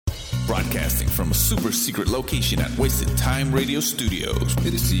Broadcasting from a super secret location at Wasted Time Radio Studios.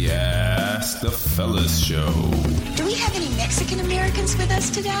 It is the Ask the Fellas Show. Do we have any Mexican Americans with us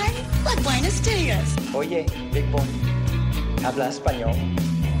today? Like Buenos Dias. Oye, Big Boy, habla español.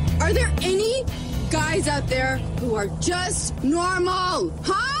 Are there any guys out there who are just normal?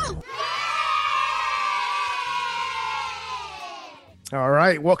 Huh? All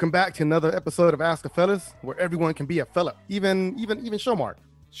right, welcome back to another episode of Ask the Fellas, where everyone can be a fella, even Showmark.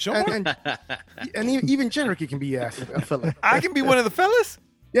 Showmark? And even Cherokee can be a fella. I can be one of the fellas?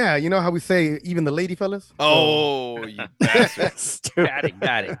 Yeah, you know how we say even the lady fellas? Oh, you bastard.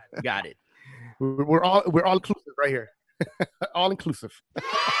 Got it. We're all inclusive right here. All inclusive.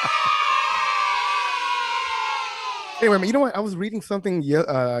 Anyway, man, you know what? I was reading something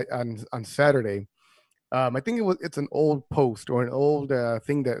on Saturday. I think it's an old post or an old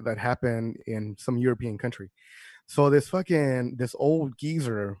thing that happened in some European country. So this old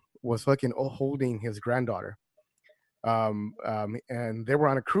geezer was holding his granddaughter, and they were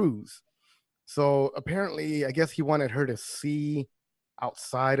on a cruise. So apparently, I guess he wanted her to see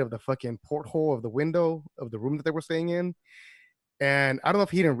outside of the fucking porthole of the window of the room that they were staying in. And I don't know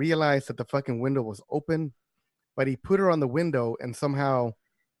if he didn't realize that the fucking window was open, but he put her on the window and somehow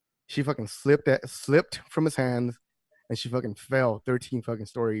she fucking slipped from his hands and she fucking fell 13 fucking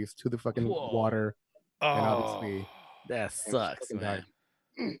stories to the fucking water. And obviously that sucks, man.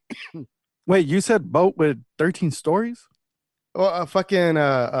 Wait, you said boat with 13 stories? Well, a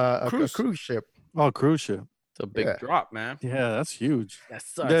cruise ship. Oh, cruise ship. It's a big drop, man. Yeah, that's huge. That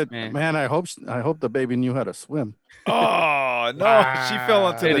sucks, man. Man, I hope the baby knew how to swim. Oh no, she fell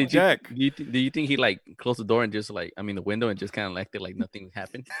onto the deck. Do you think he like closed the door and just the window and just kind of acted like nothing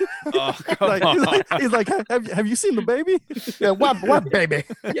happened? Oh, come on. He's like, have you seen the baby? Yeah, what baby?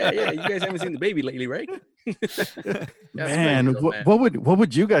 Yeah. You guys haven't seen the baby lately, right? Man, what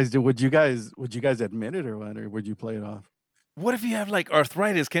would you guys do? Would you guys admit it or what? Or would you play it off? What if you have like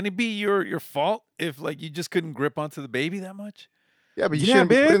arthritis? Can it be your fault if like you just couldn't grip onto the baby that much? Yeah, but you shouldn't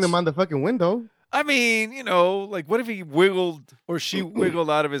be putting them on the fucking window. I mean, like what if he wiggled or she wiggled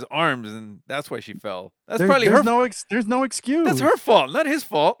out of his arms and that's why she fell? That's probably her. There's no excuse. That's her fault, not his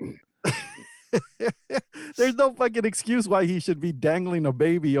fault. There's no fucking excuse why he should be dangling a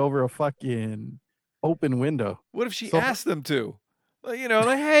baby over a fucking open window. What if she asked them to? Like,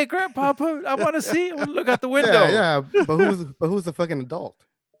 hey, Grandpa, I want to see. I want to look out the window. Yeah, but who's the fucking adult?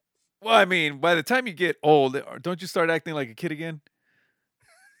 Well, I mean, by the time you get old, don't you start acting like a kid again?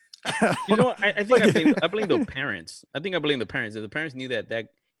 I think I blame the parents. I blame the parents. If the parents knew that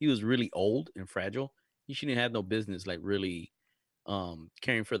he was really old and fragile, he shouldn't have no business like really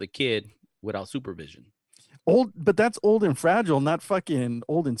caring for the kid without supervision. Old, but that's old and fragile, not fucking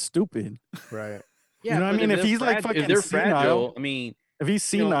old and stupid. Right. Yeah, you know what I mean? If he's like fucking they're senile, fragile, I mean, if he's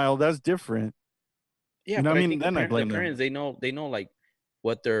senile, that's different. Yeah, you know what I mean? Then I blame the them. parents. They know like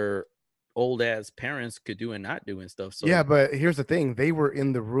what their old ass parents could do and not do and stuff. So yeah, but here's the thing: they were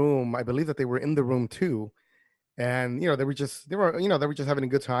in the room. I believe that they were in the room too, and they were just having a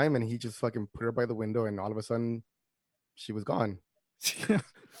good time, and he just fucking put her by the window, and all of a sudden, she was gone. She's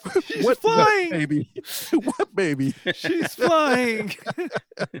flying, baby. What baby? She's flying.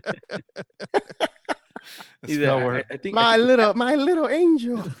 I think my little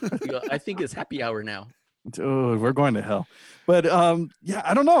angel. I think it's happy hour now. Dude, we're going to hell. But yeah,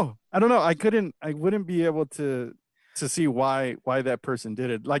 I don't know. I wouldn't be able to see why that person did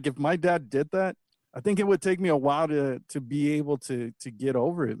it. Like if my dad did that, I think it would take me a while to be able to get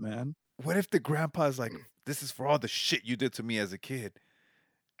over it, man. What if the grandpa's like, this is for all the shit you did to me as a kid?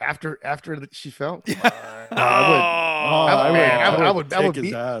 After she fell? Yeah. I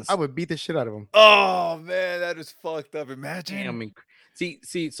would beat the shit out of him. Oh man, that is fucked up. Imagine. I mean,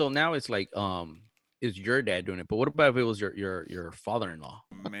 see. So now it's like, is your dad doing it? But what about if it was your father-in-law?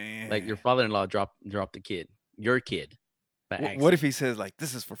 Man, like your father-in-law dropped the kid, your kid. What if he says like,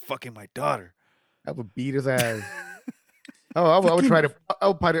 this is for fucking my daughter? I would beat his ass. I would try to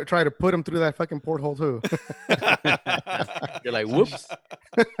put him through that fucking porthole too. You're like, whoops.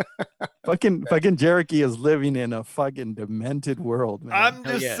 fucking Cherokee is living in a fucking demented world, man. I'm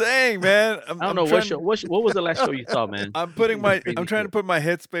just saying, man. I don't know what was the last show you saw, man. I'm trying to put my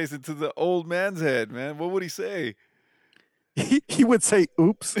headspace into the old man's head, man. What would he say? He would say,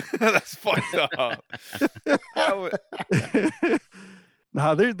 "Oops." That's fucked up.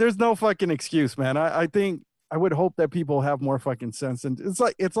 Nah, there's no fucking excuse, man. I think I would hope that people have more fucking sense, and it's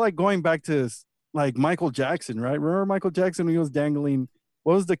like going back to like Michael Jackson, right? Remember Michael Jackson when he was dangling?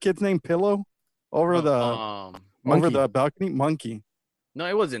 What was the kid's name? Pillow over the balcony. Monkey. No,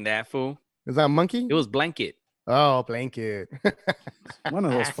 it wasn't that fool. Is that Monkey? It was Blanket. Oh, blanket. One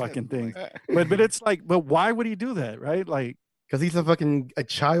of those fucking things. But it's like, but why would he do that, right? Like, Because he's a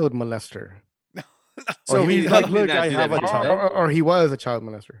child molester. so he- he's like, he look, did not I do have that a himself. child. Or he was a child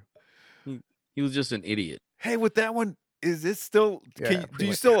molester. He was just an idiot. Hey, with that one, is it still? Yeah, Do pretty you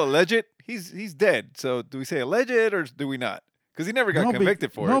much. still allege it? He's dead. So do we say alleged or do we not? Because he never got No, be-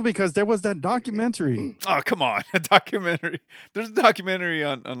 convicted for no, it. because there was that documentary. Oh, come on, a documentary. There's a documentary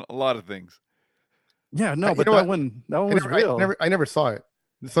on a lot of things. Yeah, no, You but know that what? one I was real. I never saw it.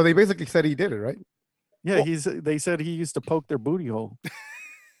 So they basically said he did it, right? Yeah, they said he used to poke their booty hole.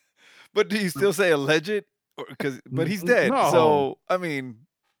 But do you still say alleged? But he's dead. No. So I mean,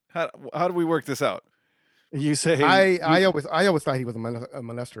 how do we work this out? You say I always thought he was a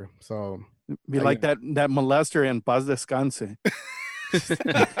molester. So be like that molester in Paz Descanse.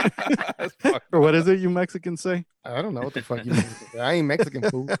 That's fucked Or what is it you Mexicans say? I don't know what the fuck you mean. I ain't Mexican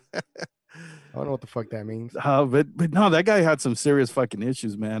fool. I don't know what the fuck that means. But no, that guy had some serious fucking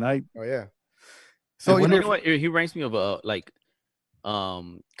issues, man. Oh yeah. So You you know know, what? He reminds me of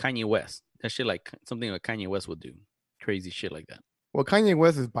Kanye West. That shit like something that Kanye West would do. Crazy shit like that. well, Kanye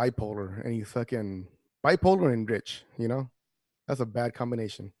West is bipolar, and he's fucking bipolar and rich. You know, that's a bad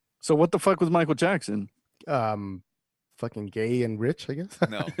combination. So what the fuck was Michael Jackson? Fucking gay and rich, I guess.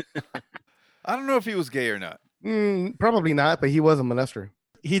 No, I don't know if he was gay or not. Probably not, but he was a molester.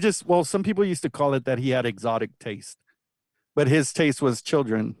 He just, well, some people used to call it that he had exotic taste, but his taste was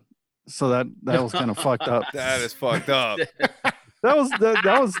children. So that was kind of fucked up. That is fucked up.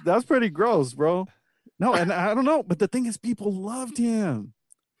 That's pretty gross, bro. No, and I don't know, but the thing is, people loved him.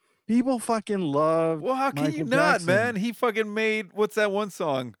 People fucking loved. Well, how can you Michael not, Jackson. man? He fucking made what's that one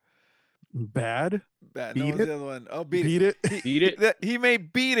song? Bad. Bad. Beat No, what's It? the other one? Oh, beat, Beat it. it. Beat it. He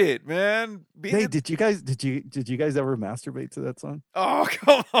made Beat It, man. Beat Hey, It. did you guys ever masterbate to that song? Oh,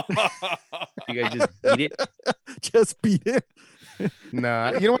 come on. You guys just beat it. Just beat it.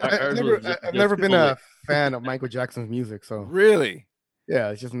 Nah, you know what? Ours was just I've never been pull a it. fan of Michael Jackson's music, so Really? yeah,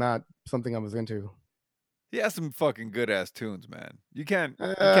 it's just not something I was into. He has some fucking good ass tunes, man. You can't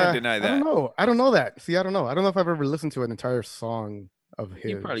deny I that. don't know. I don't know that. See, I don't know. I don't know if I've ever listened to an entire song of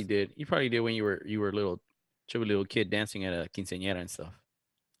his. You probably did. You probably did when you were a little chubby little kid dancing at a quinceañera and stuff.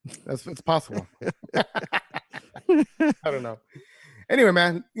 It's possible. I don't know. Anyway,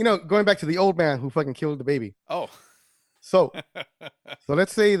 man, going back to the old man who fucking killed the baby. Oh. So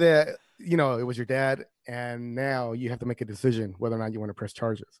let's say that it was your dad, and now you have to make a decision whether or not you want to press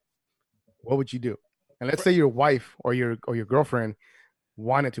charges. What would you do? And let's say your wife or your girlfriend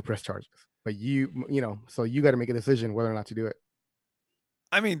wanted to press charges, but so you got to make a decision whether or not to do it.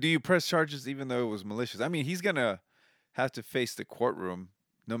 I mean, do you press charges even though it was malicious? I mean, he's gonna have to face the courtroom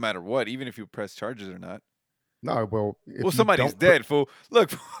no matter what, even if you press charges or not. No, well, if Well, you somebody's don't dead, fool.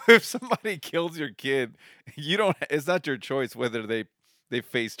 Look, if somebody kills your kid, you don't. It's not your choice whether they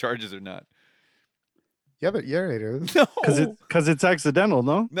face charges or not. Yeah, but yeah, it is. No, Because it's accidental,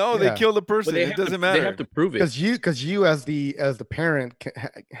 no? no, Yeah. they kill the But person. they It have doesn't to, matter. They have to prove it. Because you as the parent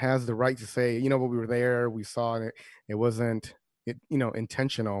has the right to say, we were there, we saw it, it wasn't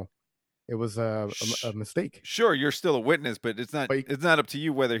intentional, it was a mistake. Sure, you're still a witness, but it's not. But you- It's not up to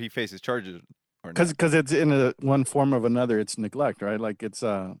you whether he faces charges or not. Because it's in one form or another, it's neglect, right? Like it's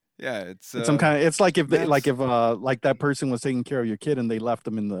Yeah, it's some kind of, it's like if that's- like that person was taking care of your kid and they left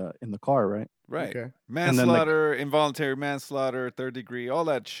them in the car, right? right. Okay. then the- Manslaughter, involuntary manslaughter, third degree, all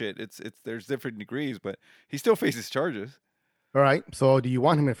that shit. It's there's different degrees, but he still faces charges. All right. So do you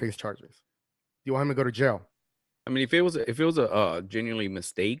want him to face charges? Do you want him to go to jail? I mean, if it was a genuinely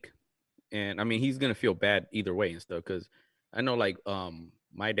mistake, and I mean, he's gonna feel bad either way and stuff. Because I know, like,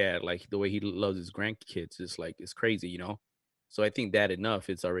 my dad, like the way he loves his grandkids is like it's crazy, So I think that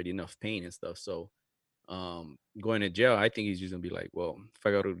it's already enough pain and stuff. So, going to jail, I think he's just gonna be like, well, if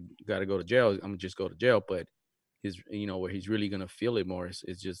I gotta go to jail, I'm gonna just go to jail. But his, where he's really gonna feel it more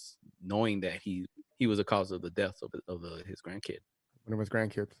is just knowing that he was a cause of the death of his grandkid. One of his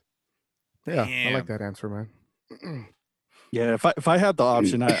grandkids. Yeah, I like Damn. that answer, man. Yeah, if I had the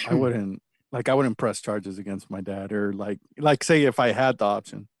option, I wouldn't press charges against my dad, or like say if I had the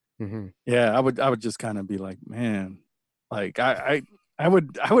option. Hmm. Yeah, I would just kind of be like, man, like I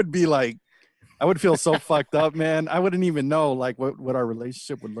would be like, I would feel so fucked up, man. I wouldn't even know like what our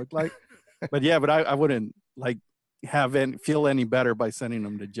relationship would look like. But yeah, but I wouldn't like feel any better by sending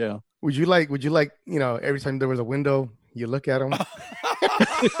him to jail. Would you like every time there was a window, you look at him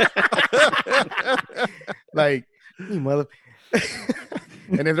like, you mother.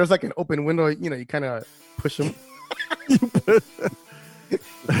 And if there's like an open window, you kind of push him.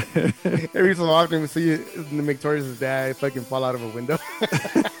 Every so often we see Victoria's dad fucking fall out of a window.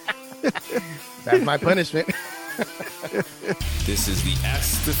 That's my punishment. This is the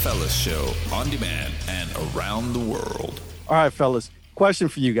Ask the Fellas show on demand and around the world. All right, fellas. Question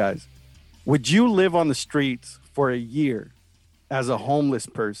for you guys. Would you live on the streets for a year as a homeless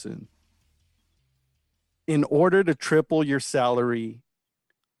person in order to triple your salary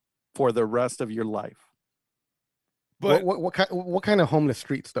for the rest of your life? But What kind of homeless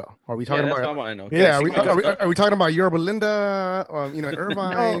streets though? Are we talking that's about? what I know. Yeah, are we talking about Yorba Linda,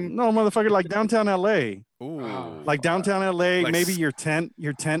 Irvine? No, motherfucker, like downtown LA. ooh. Like downtown LA, Like maybe s- your tent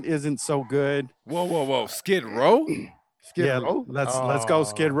isn't so good. Whoa. Skid Row? Skid yeah, Row? let's go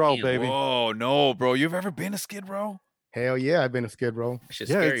Skid Row, damn. baby. Whoa, no, bro. You've ever been to Skid Row? Hell yeah, I've been to Skid Row. It's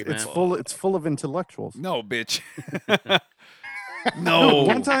just Yeah, scary, it's man. it's full of intellectuals. No, bitch. No.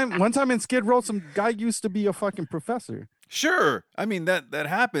 One time in Skid Row, some guy used to be a fucking professor. Sure. I mean that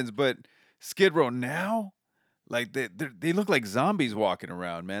happens, but Skid Row now, like they look like zombies walking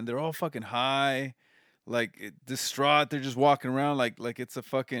around, man. They're all fucking high, like distraught. They're just walking around like it's a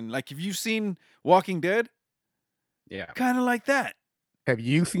fucking like. Have you seen Walking Dead? Yeah. Kind of like that. Have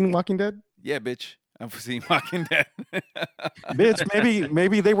you seen Walking Dead? Yeah, bitch. I've seen Walking Dead. Bitch,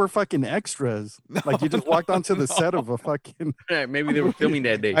 maybe they were fucking extras. Like you just walked onto the set of a fucking. Maybe they were filming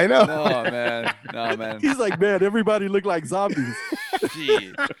that day. I know. No, man. He's like, man, everybody looked like zombies.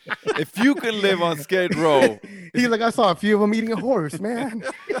 Gee. If you can live on Skid Row, He's like, I saw a few of them eating a horse, man.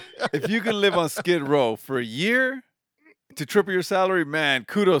 if you can live on Skid Row for a year to triple your salary, man,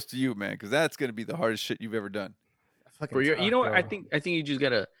 kudos to you, man, because that's gonna be the hardest shit you've ever done. Fucking For your, tough, you know what? I bro. think you just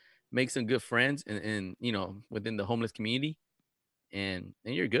gotta make some good friends and within the homeless community, and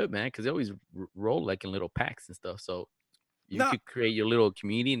you're good, man, because they always roll like in little packs and stuff. So you Nah. could create your little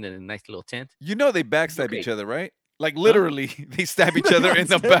community and then a nice little tent. You know they backstab Okay. each other, right? Like literally, they stab each other in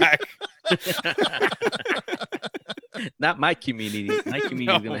the back. Not my community. My community is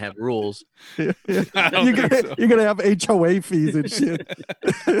No. gonna have rules. I You're don't think so. gonna have HOA fees and shit.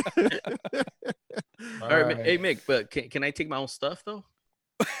 All right, hey Mick, but can I take my own stuff though?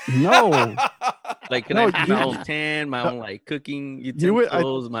 No, Like, can No, I have my you- own tent, my own like cooking You would- I-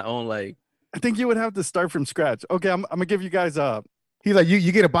 utensils, my own like. I think you would have to start from scratch. Okay, I'm gonna give you guys He's like,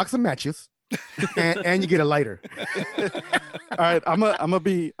 you get a box of matches, and you get a lighter. all right, I'm gonna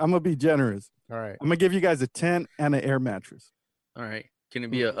be generous. All right. I'm gonna give you guys a tent and an air mattress. All right, can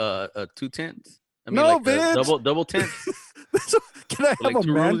it be a 2 tents? I No, a bitch. double tent, Can I have like a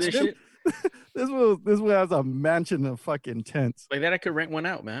 2 rooms and mansion? shit. This one has a mansion of fucking tents. Like that, I could rent one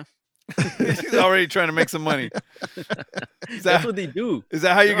out, man. He's already trying to make some money. Is That's that, what they do. is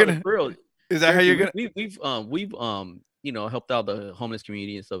that how you're No, gonna? for real. Is that how you're gonna? We've helped out the homeless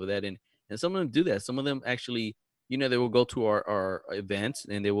community and stuff like that, and some of them do that. Some of them actually, they will go to our events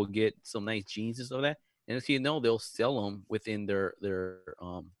and they will get some nice jeans and stuff like that, and if they'll sell them within their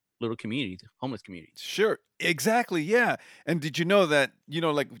little community, homeless community. Sure, exactly, yeah. And did you know that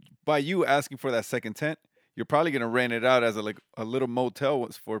like by you asking for that second tent, you're probably gonna rent it out as a little motel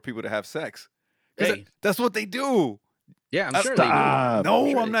for people to have sex. 'Cause Hey. that's what they do. Yeah, I'm That's- sure they do. Stop. No,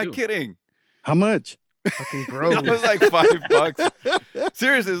 sure I'm they not do. kidding. How much? Fucking gross. It was like $5.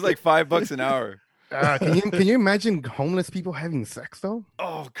 Seriously, it's like $5 an hour. Can you imagine homeless people having sex though?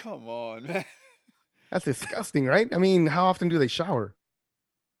 Oh, come on, man. That's disgusting, right? I mean, how often do they shower?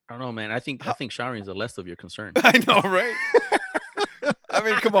 I don't know, man. I think showering is the less of your concern. I know, right? I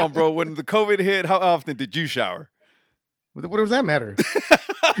mean, come on, bro. When the COVID hit, how often did you shower? What does that matter?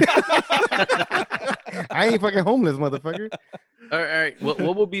 I ain't fucking homeless, motherfucker. All right. What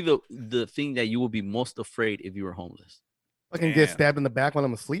would be the thing that you would be most afraid if you were homeless? Fucking get Damn. stabbed in the back while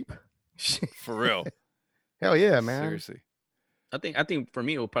I'm asleep. For real. Hell yeah, man. Seriously. I think for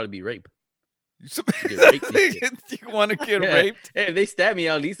me it would probably be rape. You Get raped and shit. want to get Yeah. raped? Hey, if they stab me,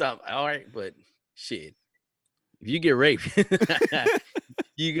 at least I'm all right. But shit, if you get raped,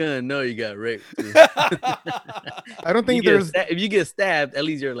 you're gonna know you got raped. Too. I don't think there's if you get stabbed, at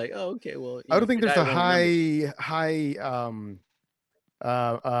least you're like, oh, okay, well. I don't think there's a high. high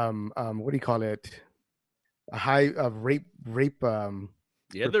what do you call it? A high rape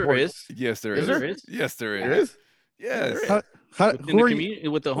Yeah, there report. is. Yes, there Is is. there? Yes, there is. There is? Yes. Within Who the are you? community,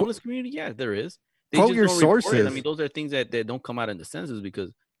 with the homeless community, yeah, there is. They Quote just your don't report it. I sources. mean, those are things that don't come out in the census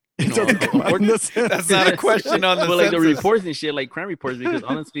because It doesn't come out in the sense. That's not a question on the but like the census. reports and shit, like crime reports, because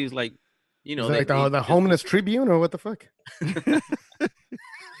honestly, it's like, Is they- it like the they- homeless Tribune or what the fuck?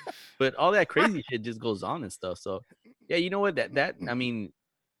 but all that crazy shit just goes on and stuff. So yeah, you know what? That I mean,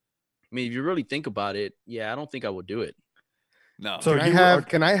 if you really think about it, yeah, I don't think I would do it. No. So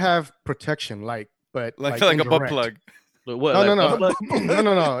Can I have protection but like a butt indirect? plug. But what? No, like, no, butt no. plug? no,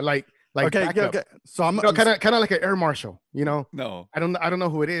 no, no. Like like Okay, backup. okay. So I'm kind of like an air marshal. You know, No. I don't know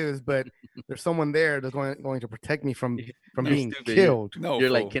who it is, but there's someone there that's going to protect me from You're being stupid. killed. No. You're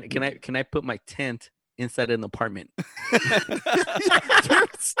like, fool. can I put my tent inside an apartment? You're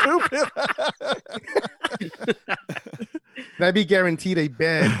stupid. And I'd be guaranteed a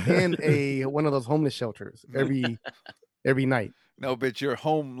bed in a one of those homeless shelters every night. No, bitch, you're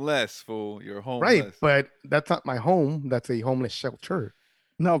homeless, fool. You're homeless. Right, but that's not my home. That's a homeless shelter.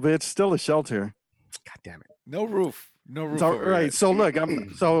 No, but it's still a shelter. God damn it. No roof. No roof. So, over your right. head. So look,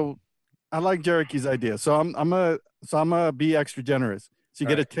 I like Jericho's idea. So I'm gonna be extra generous. So you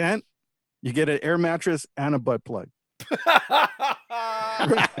get a tent, you get an air mattress, and a butt plug.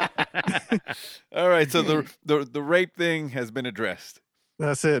 All right. So the rape thing has been addressed.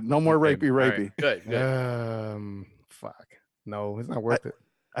 That's it. No more Okay, rapey. all right, Good. Fuck. No, it's not worth it.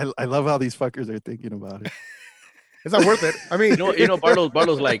 I love how these fuckers are thinking about it. It's not worth it. I mean, You know,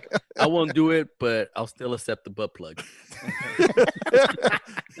 Bartolo's like, I won't do it, but I'll still accept the butt plug.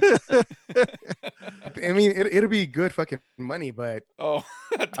 I mean, it'll be good fucking money, but Oh,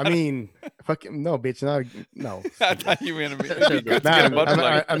 I mean, fucking no, bitch, no. I thought you were gonna be good to Nah, get a butt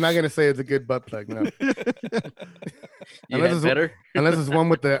plug. I'm not gonna say it's a good butt plug. No, You Unless had it's- better? unless it's one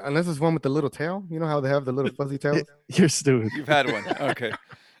with the little tail. You know how they have the little fuzzy tails. You're stupid. You've had one. Okay.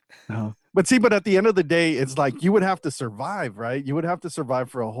 No. But at the end of the day, it's like you would have to survive, right? You would have to survive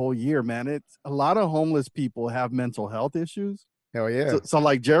for a whole year, man. It's a lot of homeless people have mental health issues. Hell yeah. So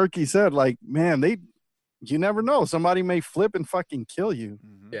like Jericho said, like, man, you never know. Somebody may flip and fucking kill you.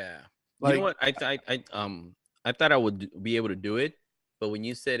 Yeah. Like, you know what? I thought I would be able to do it, but when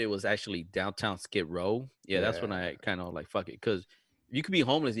you said it was actually downtown Skid Row, that's when I kind of like fuck it, because you could be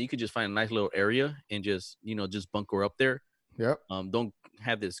homeless and you could just find a nice little area and just bunker up there. Yep. Don't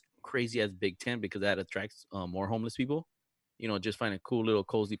have this crazy ass big tent because that attracts more homeless people. Just find a cool little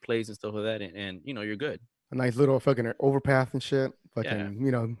cozy place and stuff like that, and you're good. A nice little fucking overpass and shit.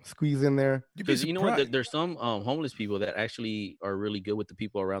 Fucking, squeeze in there. Because you know what? There's some homeless people that actually are really good with the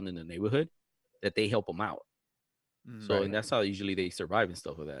people around in the neighborhood, that they help them out. So and that's how usually they survive and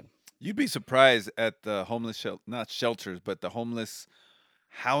stuff like that. You'd be surprised at the homeless not shelters, but the homeless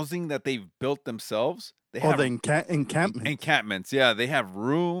housing that they've built themselves. They have the encampment. encampments. Yeah, they have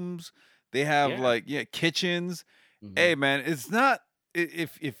rooms. They have kitchens. Hey, man, it's not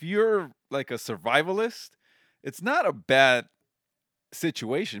if you're like a survivalist, it's not a bad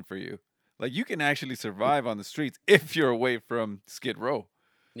situation for you. Like you can actually survive on the streets if you're away from Skid Row.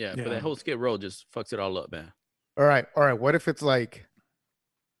 Yeah, but that whole Skid Row just fucks it all up, man. All right. What if it's like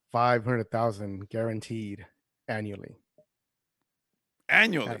 500,000 guaranteed annually?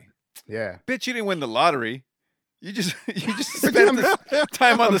 Annually. Yeah. Bitch, you didn't win the lottery. You just spent this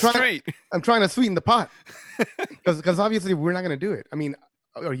time on the street. I'm trying to sweeten the pot. Because obviously we're not gonna do it. I mean,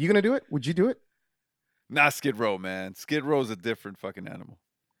 are you gonna do it? Would you do it? Not Skid Row, man. Skid Row's a different fucking animal.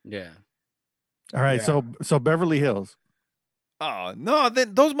 Yeah. All right, so Beverly Hills. Oh no,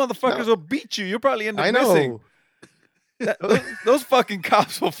 then those motherfuckers will beat you. You'll probably end up I know. missing. Those fucking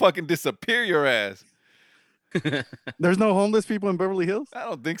cops will fucking disappear your ass. There's no homeless people in Beverly Hills? I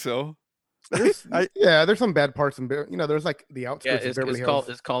don't think so. There's some bad parts in there's like the outskirts of Beverly Hills.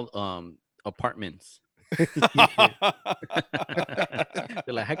 It's called apartments. They're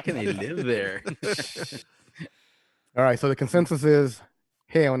like, how can they live there? All right, so the consensus is,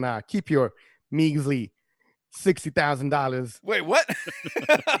 hell nah, keep your measly $60,000. Wait, what?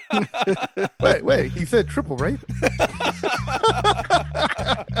 wait, he said triple, right?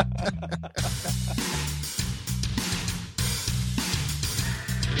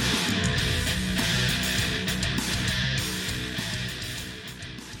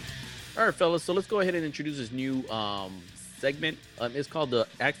 All right, fellas. So let's go ahead and introduce this new segment. It's called the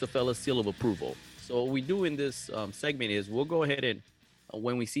Ask the Fellas Seal of Approval. So what we do in this segment is we'll go ahead and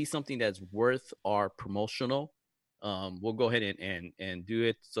when we see something that's worth our promotional, we'll go ahead and do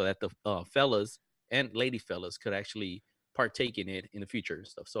it so that the fellas and lady fellas could actually partake in it in the future and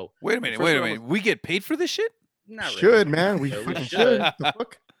stuff. So wait a minute. We get paid for this shit? Not really. Should, man. We Yeah, fucking should. The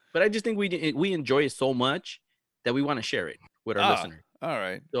fuck? But I just think we enjoy it so much that we want to share it with our listeners. All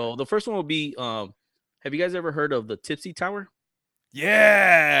right. So the first one will be, have you guys ever heard of the Tipsy Tower?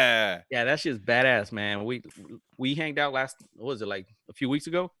 Yeah. Yeah, that shit's badass, man. We hanged out like a few weeks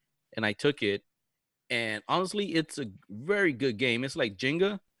ago, and I took it. And honestly, it's a very good game. It's like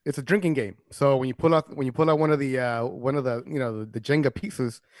Jenga. It's a drinking game. So when you pull out one of the the Jenga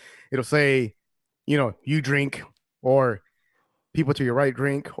pieces, it'll say, you drink, or people to your right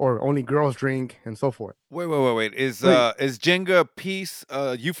drink, or only girls drink, and so forth. Wait. Is Jenga piece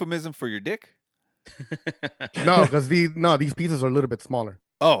a euphemism for your dick? No, because these pieces are a little bit smaller.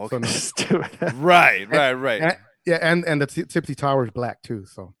 Oh, So okay. no. Stupid. Right. Yeah, and the Tipsy Tower is black too.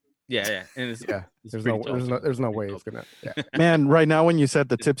 So Yeah, and it's yeah, it's there's pretty no, tough. there's no way it's gonna. Yeah. Man, right now when you said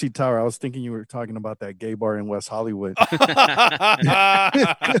the Tipsy Tower, I was thinking you were talking about that gay bar in West Hollywood.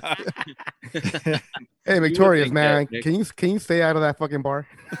 Hey, Victorious, think man, that, Nick. can you stay out of that fucking bar?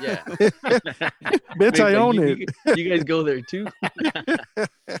 Yeah. Bitch, I own it. You guys go there too.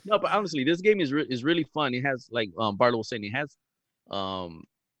 No, but honestly, this game is really fun. It has like Barlow was saying, it has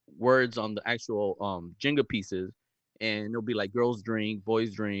words on the actual Jenga pieces, and it'll be like girls drink,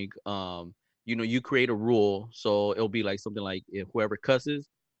 boys drink. You create a rule, so it'll be like something like if whoever cusses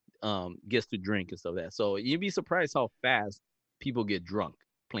gets to drink and stuff like that. So you'd be surprised how fast people get drunk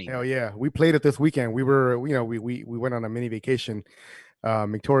playing. Hell yeah, we played it this weekend. We were, we went on a mini vacation.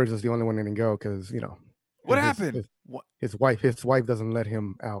 Victorious is the only one that didn't go because What his- happened? His wife doesn't let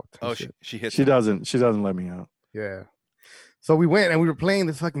him out. and Oh, shit. she hit. She doesn't let me out. Yeah. So we went and we were playing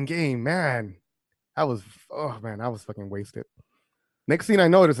this fucking game, man. I was fucking wasted. Next thing I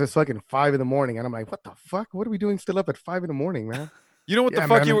noticed, it's fucking 5 a.m, and I'm like, what the fuck? What are we doing still up at 5 a.m, man? You know what Yeah, the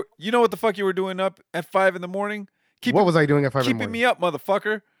fuck man. you were? You know what the fuck you were doing up at 5 a.m? What was I doing at 5 a.m? Keeping me up,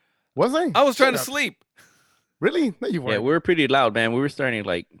 motherfucker. Was I? I was trying to Shut up. sleep. Really? No, you Yeah, weren't. we were pretty loud, man. We were starting to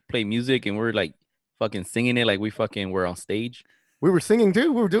like play music, and we were like fucking singing it like we fucking were on stage. We were singing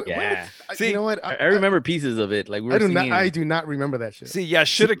too. We were doing. Yeah. See, you know what? I remember pieces of it. Like we were I do singing. not. I do not remember that shit. See, yeah, I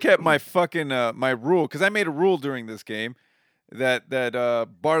should have kept my fucking my rule because I made a rule during this game that That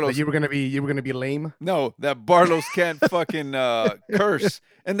Barlow's you were gonna be lame. no that Barlow's can't fucking curse,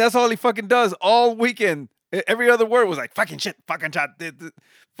 and that's all he fucking does all weekend. Every other word was like fucking shit, fucking shot,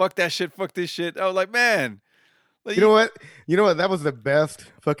 fuck that shit, fuck this shit. I was like, man, like, You know what? You know what? That was the best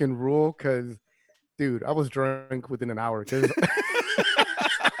fucking rule because, dude, I was drunk within an hour. 'Cause-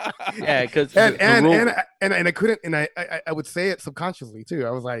 Yeah, because and I couldn't, and I would say it subconsciously too. I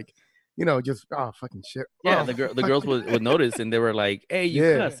was like, just fucking shit. yeah, Oh, the fuck. girls would notice, and they were like, "Hey, you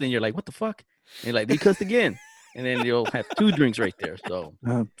Yeah. cussed," and you're like, "What the fuck?" And you're like, "We cussed again," and then you'll have 2 drinks right there. So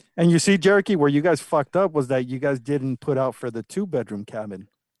And you see, Jericho, where you guys fucked up was that you guys didn't put out for the 2-bedroom cabin.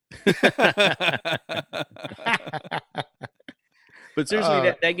 But seriously,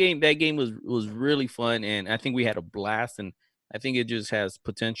 Uh, that game was really fun, and I think we had a blast, and I think it just has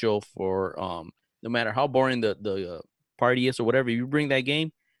potential for no matter how boring the party is or whatever, you bring that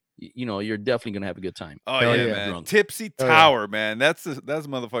game, you're definitely gonna have a good time. oh Hell yeah, yeah. man, Drunk. Tipsy Oh, yeah. Tower, man, that's a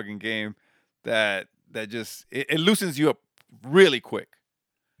motherfucking game that just it loosens you up really quick.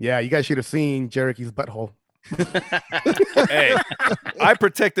 Yeah, you guys should have seen Jericho's butthole. Hey, I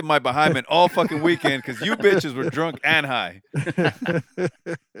protected my behind all fucking weekend because you bitches were drunk and high.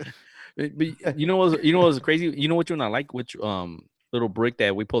 But you know what's crazy? You know what you're not like? Which little brick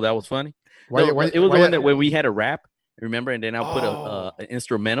that we pulled out was funny? Why- No, why- it was why- the one that when we had a rap, remember? And then I put Oh. an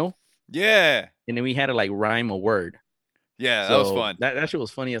instrumental, Yeah, and then we had to like rhyme a word. yeah, that was So fun. That shit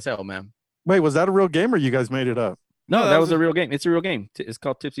was funny as hell, man. Wait, was that a real game or you guys made it up? No, that that was was a real game. It's a real game. It's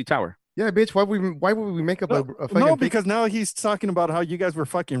called Tipsy Tower. Yeah, bitch. Why would we make up a fucking No, fake- because now he's talking about how you guys were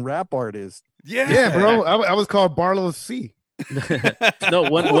fucking rap artists. Yeah, yeah, bro. I was called Barlow's C. No,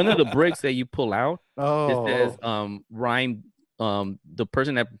 one of the bricks that you pull out, Oh, it says rhyme. The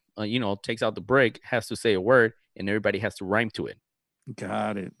person that takes out the brick has to say a word, and everybody has to rhyme to it.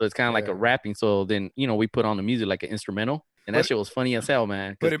 got it. So it's kind of like Yeah. a rapping. So then we put on the music like an instrumental, and that But- shit was funny as hell,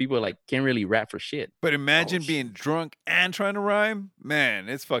 man. but Because it- people like can't really rap for shit. But imagine Oh, being drunk and trying to rhyme. Man,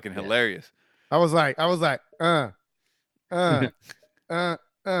 it's fucking Yeah. hilarious. I was like,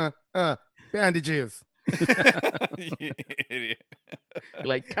 bandages. You idiot.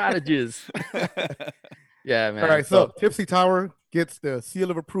 Like cottages. Yeah, man. All right, so Tipsy Tower gets the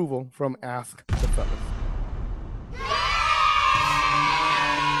seal of approval from Ask the Fellas.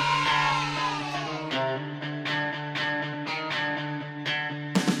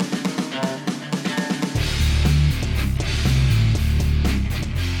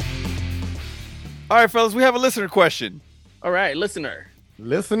 All right, fellas, we have a listener question. all right, listener.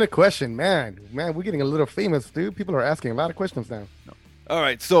 Listen to question, man, we're getting a little famous, dude. People are asking a lot of questions now. All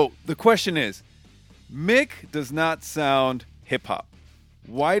right, so the question is, Mick does not sound hip hop.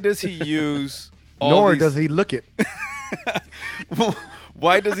 Why does he use all Nor these, does he look it.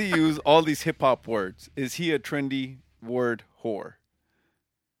 Why does he use all these hip hop words? Is he a trendy word whore?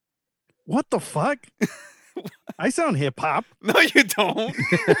 What the fuck? I sound hip hop. No, you don't.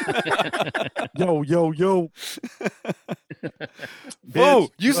 Yo, yo, yo. Bro,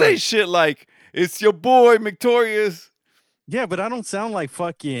 you say shit like, it's your boy, Victorious. Yeah, but I don't sound like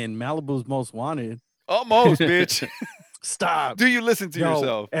fucking Malibu's Most Wanted. Almost, bitch. Stop. Do you listen to Yo,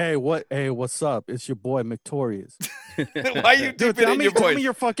 yourself? Hey, what's up? It's your boy Victorious. Why you Dude, deep it tell in me, your tell voice? me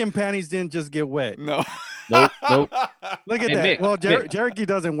your fucking panties didn't just get wet. No. Nope. Look at Hey, that. Mick, Well, Mick. Cherokee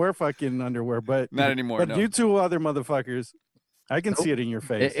doesn't wear fucking underwear, but Not anymore. But no. you two other motherfuckers, I can see it in your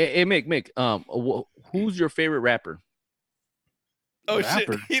face. Hey, Mick. Who's your favorite rapper? Oh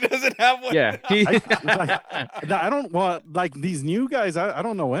rapper. shit! He doesn't have one. Yeah. I don't want like these new guys. I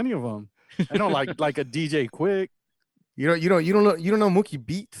don't know any of them. I don't like a DJ Quick. You don't know Mookie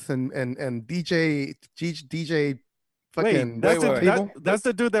Beats and DJ fucking Wait, that's, wait, the, wait. that's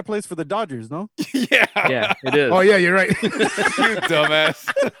the dude that plays for the Dodgers, no? Yeah. Yeah, it is. Oh yeah, you're right. You dumbass.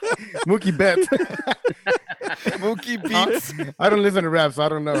 Mookie Betts. Mookie Beats. I don't listen to rap, so I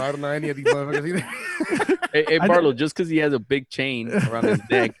don't know. I don't know any of these motherfuckers either. Hey, Barlow, just because he has a big chain around his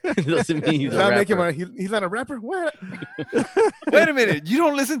neck doesn't mean he's Does a that make him rapper. he's not a rapper? What? Wait a minute. You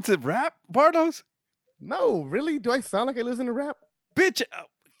don't listen to rap, Bardos? No, really? Do I sound like I listen to rap? Bitch,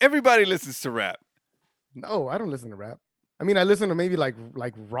 everybody listens to rap. No, I don't listen to rap. I mean, I listen to maybe like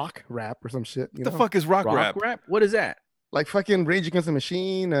rock rap or some shit. You What the know? fuck is rock rap? What is that? Like fucking Rage Against the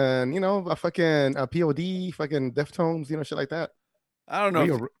Machine and a fucking POD, fucking Deftones, shit like that. I don't know.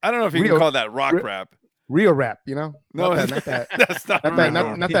 Real- I don't know if you can real- call that rock real- rap. Real rap, No, not that. that's not Not that,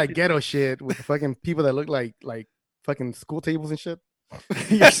 real. not that ghetto shit with the fucking people that look like fucking school tables and shit.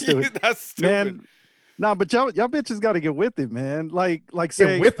 You're stupid. That's stupid. Man, nah, but y'all bitches got to get with it, man. Like Get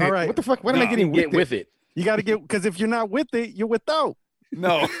say, with it. all right, What the fuck? What am I No, getting Get with it. you got to get because if you're not with it, you're without.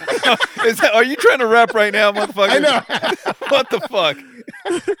 No. Are you trying to rap right now, motherfucker? I know. What the fuck?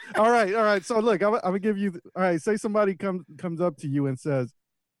 All right. So look, I'm gonna give you. All right, say somebody comes up to you and says,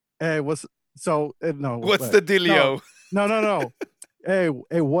 "Hey, what's no? What's what? the dealio? No. Hey,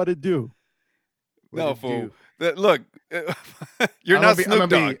 what it do? No, What it fool. do? Look, you're I'm not gonna be- I'm Snoop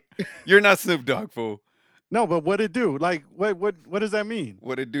gonna Dogg. You're not Snoop Dogg, fool. No, but what it do? Like, what does that mean?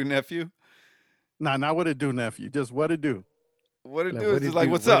 What it do, nephew? Nah, not what it do, nephew. Just what it do. What it Like, do what is it just like,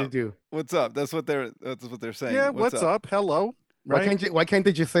 do? what's What up? it do? What's up? That's what they're saying. Yeah, what's up? Hello. Why Right? can't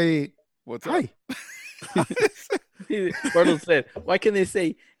they just say What's up? hi? Barlow said, "Why can't they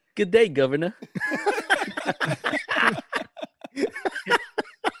say good day, Governor?"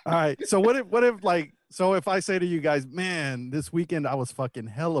 All right. So what if like so if I say to you guys, man, this weekend I was fucking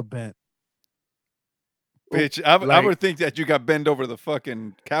hella bent. Bitch, I Like- would think that you got bent over the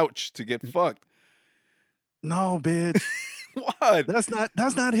fucking couch to get fucked. No, bitch. What? That's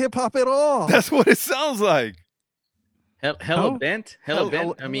not hip hop at all. That's what it sounds like. Hella No? bent. Hella-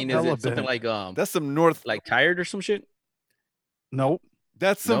 Bent. I mean, is hella it something bent. like That's some North. like tired or some shit? Nope.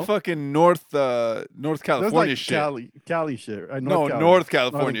 That's some No? fucking North That's California like shit. Cali shit. Right? No, Cali. North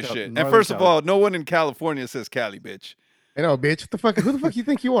California Northern Cal- shit. And Northern first of Cali. all, no one in California says Cali, bitch. I know, bitch. Who the fuck you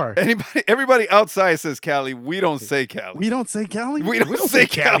think you are? Everybody outside says Cali. We don't say Cali. We don't say Cali. We don't don't say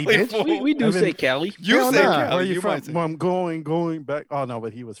say Cali, Cali. bitch. fool. We do I've been- say Cali. You Hell say nah. Cali. Where are you, You from? might say. Well, I'm going back. Oh no,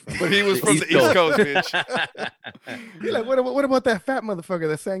 but he was from. But he was from the East East Coast. Coast, bitch. You're like, what about that fat motherfucker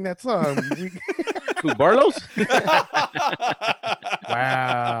that sang that song? Who, Barlow's?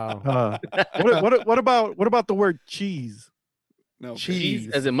 Wow. What about the word cheese? No, Cheese.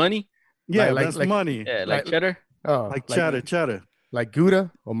 As in money? Yeah, Like- that's like- money. Yeah, like Like- cheddar. Oh, Like cheddar. like Gouda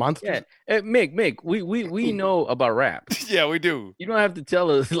or Monster. Yeah. Hey, Mick, we know about rap. yeah, we do. You don't have to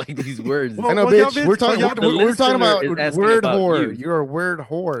tell us like these words. Well, I know, y'all bitch. We're talking. y'all- We're talking about listener is asking word about whore. you. You're a word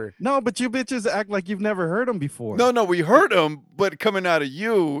whore. No, but you bitches act like you've never heard them before. No, we heard them, but coming out of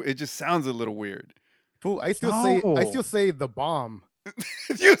you, it just sounds a little weird. Fool, I still No. say the bomb.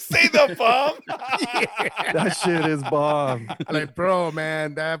 You say the bomb? That shit is bomb. Like, bro,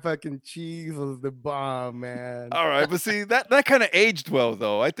 man, that fucking cheese was the bomb, man. All right, but see that kind of aged well,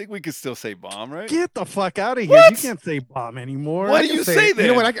 though. I think we could still say bomb, right? Get the fuck out of here. What? You can't say bomb anymore. What I do can you say it. You know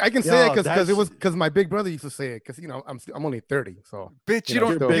then? what? I can say Yo, it because it was that's- because my big brother used to say it because I'm only 30, so Bitch, You you know,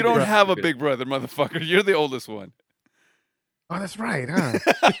 don't still- you don't Big have a brother. big brother, motherfucker. You're the oldest one. oh, that's right, huh?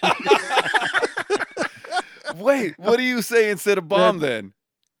 Wait, what do you say instead of bomb then?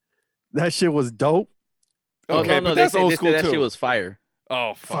 That shit was dope. Okay, no, but they that's say, old they school say that too. shit was fire.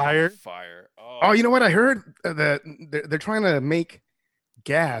 Oh, Fire. fire. Oh, you know what? I heard that they're trying to make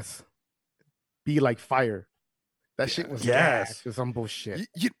gas be like fire. That shit was Gas. gas or some bullshit.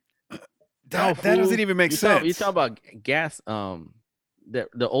 that fool. doesn't even make You sense. talk about gas.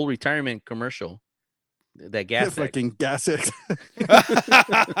 The old retirement commercial. That gas. Fucking gas X.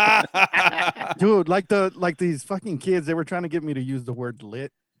 Dude, like these fucking kids, they were trying to get me to use the word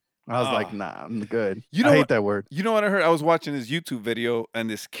lit. I was like, Ah. nah, I'm good. You know I hate what- that word. You know what I heard? I was watching this YouTube video, and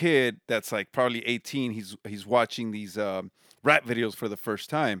this kid that's like probably 18, he's watching these rap videos for the first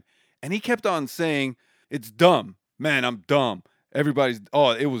time, and he kept on saying it's dumb. man, I'm dumb. It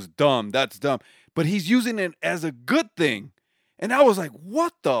was dumb. That's dumb. But he's using it as a good thing. And I was like,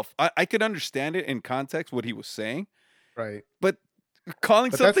 what the? I could understand it in context, what he was saying. Right. But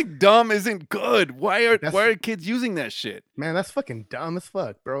calling something dumb isn't good. Why are kids using that shit? Man, that's fucking dumb as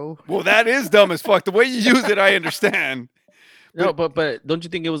fuck, bro. Well, that is dumb as fuck. The way you use it, I understand. No, but don't you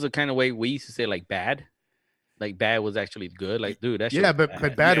think it was the kind of way we used to say like bad? Like bad was actually good. Like, dude, that shit was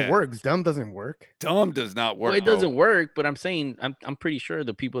but bad Yeah. works. Dumb doesn't work. Dumb does not work. Well, it bro. doesn't work, but I'm saying I'm pretty sure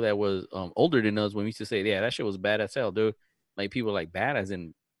the people that was older than us when we used to say, yeah, that shit was bad as hell, dude. Like people like bad as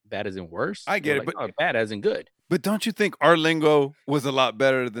in worse. I get it, like, but no, bad as in good. But don't you think our lingo was a lot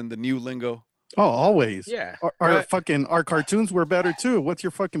better than the new lingo? Oh, always. Yeah. Our cartoons were better too. What's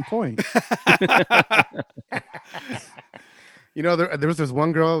your fucking point? You know, there was this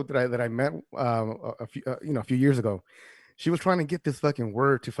one girl that I met a few years ago. She was trying to get this fucking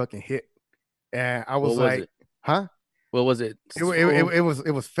word to fucking hit, and I was What was like, it? huh? What was it?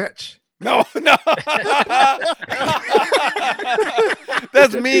 It was fetch. No.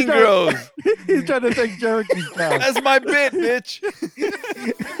 That's Mean Girls. He's trying to take Jericho's down. That's my bit, bitch.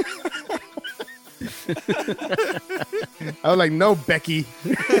 I was like, no, Becky.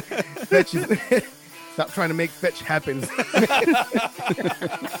 Fetch is stop trying to make fetch happen.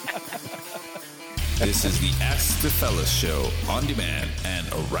 This is the Ask the Fellas show on demand and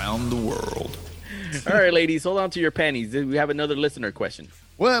around the world. All right, ladies, hold on to your panties. We have another listener question.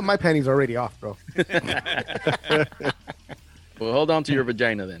 Well, my panties are already off, bro. Well, hold on to your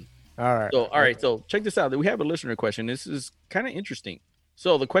vagina then. All right. So check this out. We have a listener question. This is kind of interesting.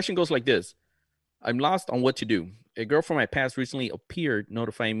 So the question goes like this. I'm lost on what to do. A girl from my past recently appeared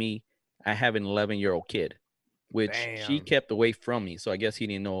notifying me I have an 11-year-old kid, which she Damn. kept away from me. So I guess he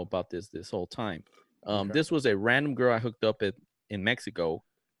didn't know about this whole time. This was a random girl I hooked up in Mexico,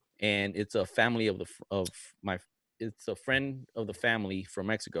 and it's a family it's a friend of the family from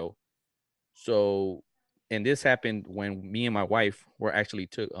Mexico. So, and this happened when me and my wife were actually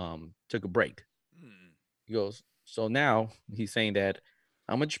took a break. He goes, so now he's saying that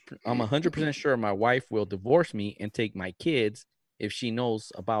I'm 100% sure my wife will divorce me and take my kids if she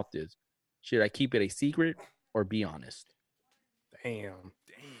knows about this. Should I keep it a secret or be honest? Damn.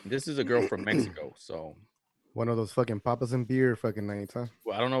 This is a girl from Mexico, so One of those fucking papas and beer fucking nights, huh?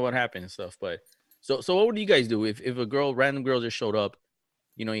 well, I don't know what happened and stuff, but so what would you guys do if a random girl just showed up?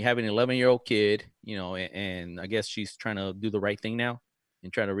 You know, you have an 11-year-old kid, you know, and I guess she's trying to do the right thing now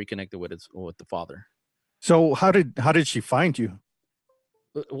and trying to reconnect it with the father. So how did she find you?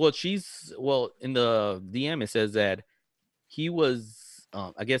 Well, in the DM it says that he was,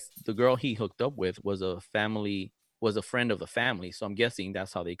 I guess the girl he hooked up with was a friend of the family. So I'm guessing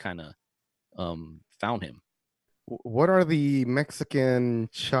that's how they kind of found him. What are the Mexican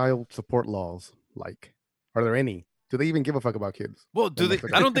child support laws like? Are there any? Do they even give a fuck about kids? Well, in they?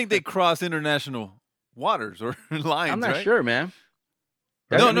 Mexico? I don't think they cross international waters or lines. I'm not right? sure, man.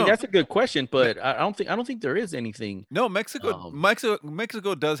 No. That's a good question, but I don't think there is anything. No, Mexico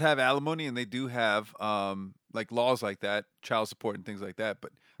does have alimony, and they do have like laws like that, child support and things like that.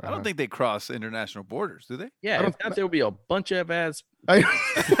 But I don't think they cross international borders, do they? Yeah, if not, there would be a bunch of ass I-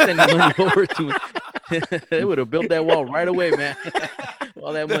 sending money over to. They would have built that wall right away, man.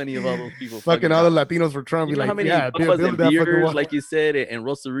 All that money of all those people. fucking all the Latinos were trying to You be know like, how many yeah, papas build and that fucking beers, wall. like you said, and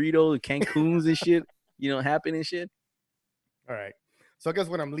Rosarito, Cancun's and shit, happen and shit. All right. So I guess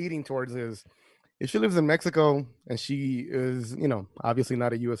what I'm leading towards is if she lives in Mexico and she is, obviously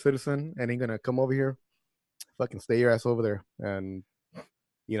not a U.S. citizen and ain't gonna come over here, fucking stay your ass over there. And,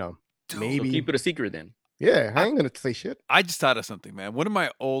 So maybe keep it a secret then. Yeah, I ain't gonna say shit. I just thought of something, man. One of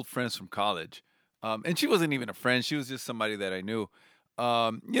my old friends from college, and she wasn't even a friend. She was just somebody that I knew.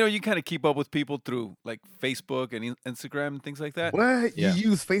 You kind of keep up with people through like Facebook and Instagram and things like that. What? Yeah. You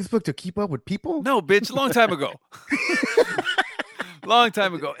use Facebook to keep up with people? No, bitch, long time ago. Long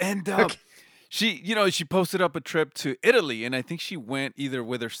time ago. And she posted up a trip to Italy, and I think she went either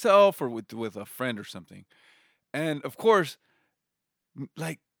with herself or with a friend or something. And of course,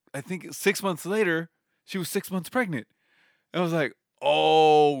 like I think 6 months later, she was 6 months pregnant. And I was like,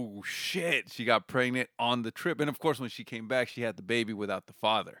 oh shit, she got pregnant on the trip. And of course, when she came back, she had the baby without the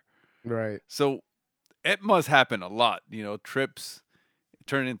father. Right. So it must happen a lot. Trips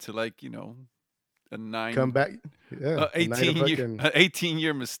turn into like, a nine. Come back. Yeah.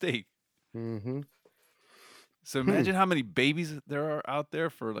 18-year mistake. Mm-hmm. So imagine how many babies there are out there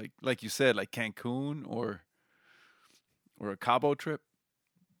for like you said, like Cancun or a Cabo trip.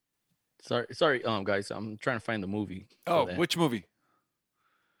 Sorry, guys. I'm trying to find the movie. for Oh, that. which movie?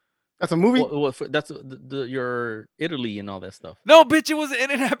 That's a movie. That's your Italy and all that stuff. No, bitch, it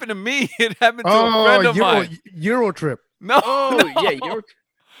didn't happen to me. It happened to a friend of mine. Euro Trip. No, Oh no. yeah, you're.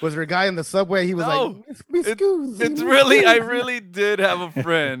 Was there a guy in the subway? He was No. like, "Miss Goose, It's really, I really did have a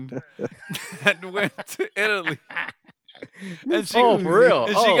friend that went to Italy. And she, Oh, for real?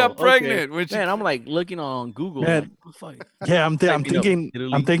 and she got Oh, okay. pregnant when she. Man, I'm like looking on Google. Man. Like, oh, fuck. Yeah, I'm Type it up, thinking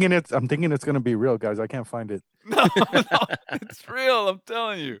Italy. I'm thinking it's gonna be real, guys. I can't find it. No, it's real. I'm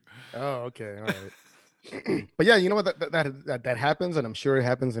telling you. Oh, okay, all right. But yeah, you know what? That happens, and I'm sure it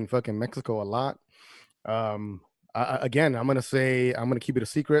happens in fucking Mexico a lot. Again, I'm gonna keep it a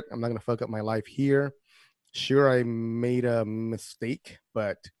secret. I'm not gonna fuck up my life here. Sure, I made a mistake,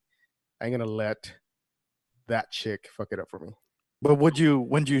 but I ain't gonna let that chick fuck it up for me. But would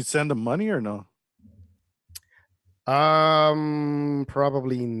you send them money or no?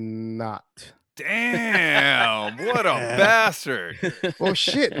 Probably not. Damn, what a bastard. Well,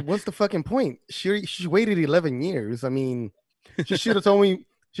 shit. What's the fucking point? She waited 11 years. I mean, she should have told me.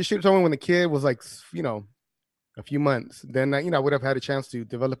 She should have told me when the kid was like, a few months. Then I would have had a chance to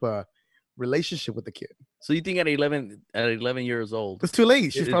develop a relationship with the kid. So you think at 11 years old? It's too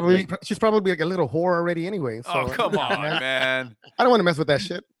late. She's It's probably late. like a little whore already anyway. So, Oh, come on, man. I don't want to mess with that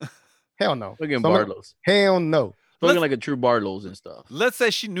shit. Hell no. Fucking So I'm gonna- Barlow's. Hell no. Looking like a true Barlow's and stuff. Let's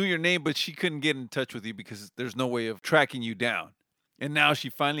say she knew your name, but she couldn't get in touch with you because there's no way of tracking you down. And now she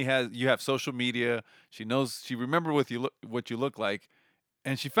finally you have social media. She remembered what you look like,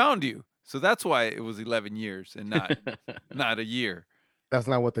 and she found you. So that's why it was 11 years and not a year. That's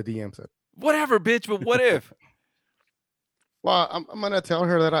not what the DM said. Whatever, bitch. But what if? Well, I'm gonna tell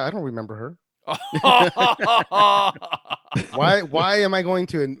her that I don't remember her. Why am I going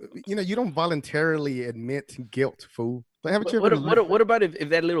to? You don't voluntarily admit guilt, fool. Haven't you ever What about if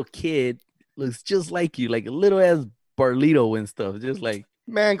that little kid looks just like you, like a little ass Barlito and stuff, just like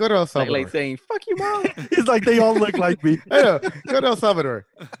man, go to El Salvador. like saying "fuck you, mom." It's like they all look like me. I know. Go to El Salvador.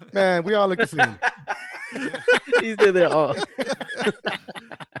 Man, we all look the same. He's there. Oh,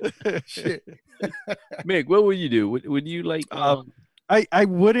 Shit. Mick, what would you do? Would you like? I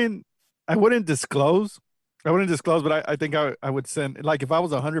wouldn't disclose. But I think I would send, like, if I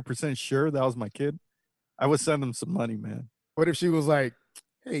was 100% sure that was my kid, I would send him some money, man. What if she was like,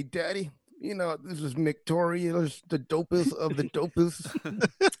 "Hey, Daddy, this is Victoria, the dopest of the dopest."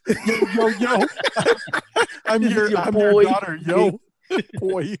 yo. I'm your boy. daughter, yo,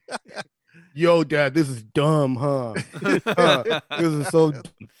 boy. Yo, Dad, this is dumb, huh? This is so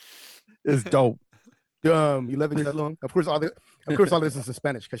It's dope. dumb. 11 years long. Of course, all this is in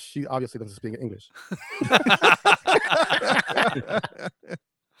Spanish because she obviously doesn't speak English.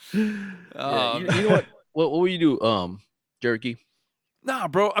 Yeah, you know what? What would you do, Jerky? Nah,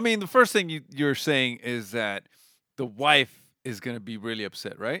 bro. I mean, the first thing you're saying is that the wife is gonna be really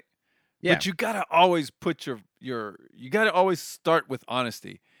upset, right? Yeah. But you gotta always put you gotta always start with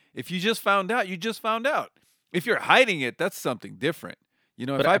honesty. If you just found out, you just found out. If you're hiding it, that's something different.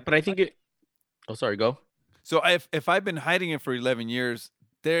 But I think it. Oh, sorry. Go. So if I've been hiding it for 11 years,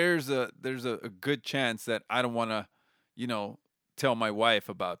 there's a good chance that I don't want to, tell my wife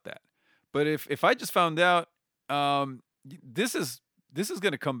about that. But if I just found out, this is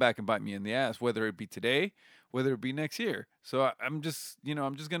going to come back and bite me in the ass, whether it be today, whether it be next year. So I'm just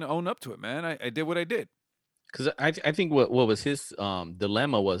going to own up to it, man. I did what I did. Because I think what was his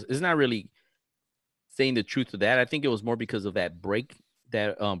dilemma was, it's not really saying the truth to that. I think it was more because of that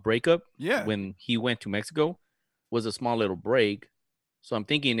breakup. Yeah. When he went to Mexico, was a small little break. So I'm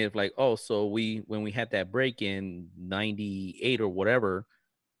thinking if when we had that break in 98 or whatever,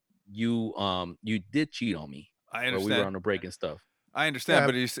 you did cheat on me. I Or understand. we were on a break and stuff. I understand, Yeah.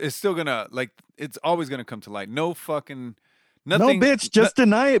 but it's still gonna it's always gonna come to light. No fucking nothing. No, bitch, just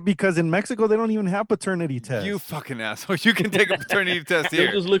deny it because in Mexico they don't even have paternity tests. You fucking asshole. You can take a paternity test They'll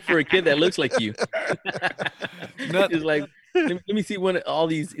here. just look for a kid that looks like you. Not- It's like, let me see all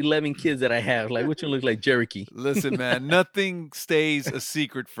these 11 kids that I have. Like, which one looks like Cherokee? Listen, man, nothing stays a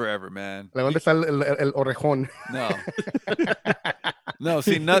secret forever, man. ¿Dónde está el orejón? No. No,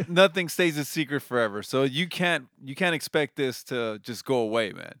 see, nothing stays a secret forever. So you can't expect this to just go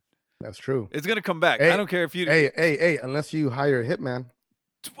away, man. That's true. It's gonna come back. Hey, I don't care if you Hey, unless you hire a hitman.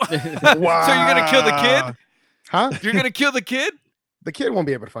 So you're gonna kill the kid? Huh? You're gonna kill the kid? The kid won't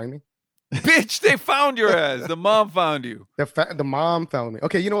be able to find me. Bitch, they found your ass. The mom found you. The mom found me.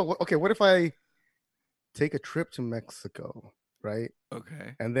 Okay, you know what? Okay, what if I take a trip to Mexico, right?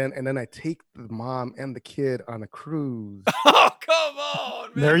 Okay. And then I take the mom and the kid on a cruise. Oh, come on,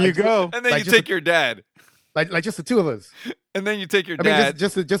 man. There you go. And then Like you just take your dad. like just the two of us. And then you take your I mean, dad.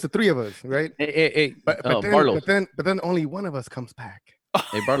 just the three of us, right? Hey, But Barlow. then only one of us comes back.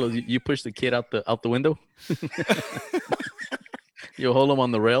 Hey, Barlos, you push the kid out the window. You hold him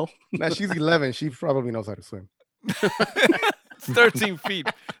on the rail. Now she's 11. She probably knows how to swim. It's 13 feet.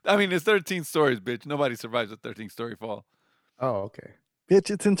 I mean, it's 13 stories, bitch. Nobody survives a 13-story fall. Oh, okay. Bitch,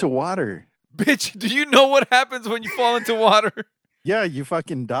 it's into water. Bitch, do you know what happens when you fall into water? Yeah, you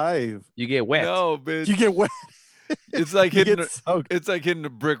fucking dive. You get wet. No, bitch. You get wet. It's like You hitting. get soaked. It's like hitting a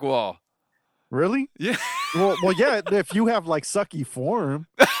brick wall. Really? Yeah. Well, yeah. If you have like sucky form,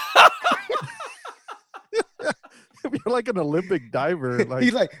 if you're like an Olympic diver, like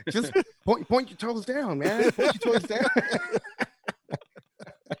He's like, just point your toes down, man. Point your toes down.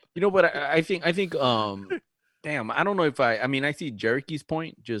 You know, but I think damn, I don't know if I mean, I see Jericho's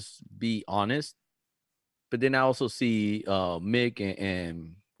point, just be honest. But then I also see Mick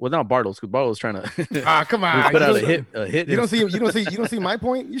and well, not Bartles, because Bartles trying to Come on. put out a hit. You don't see my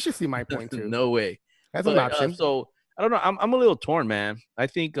point? You should see my point too. No way. That's But, an option. So I don't know. I'm a little torn, man. I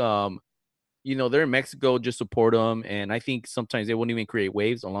think you know, they're in Mexico, just support them, and I think sometimes they won't even create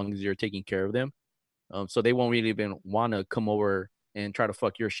waves as long as you're taking care of them. So they won't really even want to come over and try to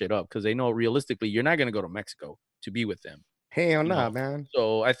fuck your shit up because they know realistically you're not gonna go to Mexico to be with them. Hell you nah, know? man.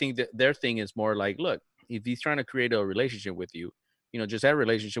 So I think that their thing is more like, look, if he's trying to create a relationship with you, you know, just have a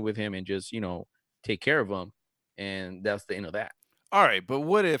relationship with him and just, you know, take care of him, and that's the end of that. All right, but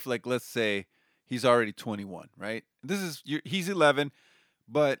what if, like, let's say he's already 21, right? He's 11,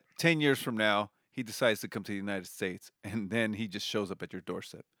 but 10 years from now he decides to come to the United States, and then he just shows up at your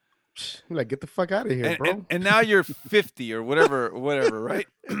doorstep. You're like, get the fuck out of here, bro. And now you're 50 or whatever, right?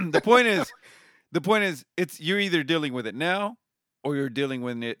 The point is, it's you're either dealing with it now or you're dealing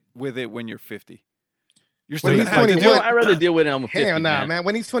with it when you're 50. You're still When gonna he's have to 21, do it. I'd rather deal with it. I'm 50, Hell nah, man. man.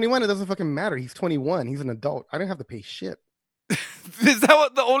 When he's 21, it doesn't fucking matter. He's 21. He's an adult. I didn't have to pay shit. Is that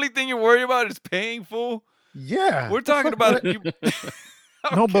what the only thing you're worried about is paying, fool? Yeah. We're talking about it.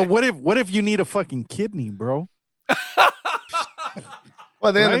 no, but what if you need a fucking kidney, bro?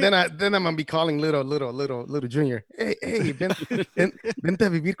 Well, then, Right? then I'm gonna be calling little Junior. Hey, vente a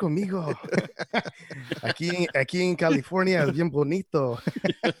vivir conmigo. Aquí en California es bien bonito.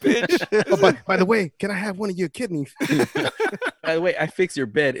 Bitch. Oh, by the way, can I have one of your kidneys? By the way, I fixed your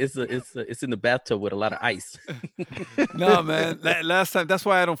bed. It's in the bathtub with a lot of ice. No, man. Last time, that's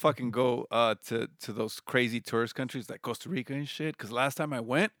why I don't fucking go to those crazy tourist countries like Costa Rica and shit. Because last time I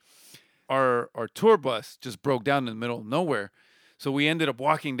went, our tour bus just broke down in the middle of nowhere. So we ended up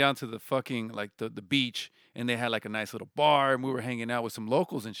walking down to the fucking like the beach, and they had like a nice little bar, and we were hanging out with some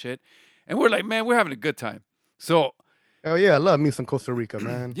locals and shit. And we're like, man, we're having a good time. So Oh yeah, I love me some Costa Rica,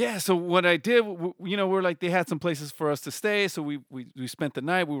 man. yeah, so what I did, you know, we're like, they had some places for us to stay, so we spent the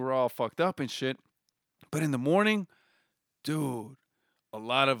night. We were all fucked up and shit. But in the morning, dude, a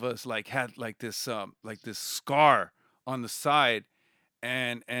lot of us like had like this scar on the side,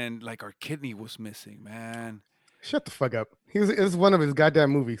 and like our kidney was missing, man. Shut the fuck up. It's one of his goddamn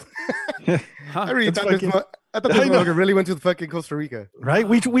movies. Huh? I really It's thought this. fucking- I thought this I know. motherfucker really went to the fucking Costa Rica. Right?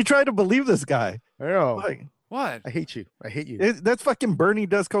 We try to believe this guy. I know. Like, What? I hate you. I hate you. that's fucking Bernie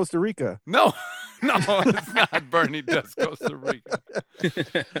does Costa Rica. No, it's not Bernie does Costa Rica.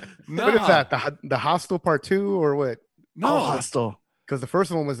 No, What is that? The Hostel Part 2 or what? No, Hostile. Because the first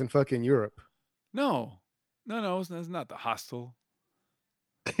one was in fucking Europe. no, it's not the hostel.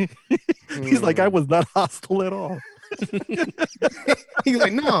 He's like, I was not hostile at all. He's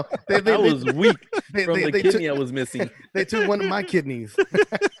like, no, they I was weak they- from they- the they kidney took- I was missing. they took one of my kidneys.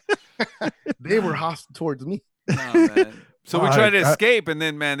 They were hostile towards me. Nah, man. So we All tried to right, escape, and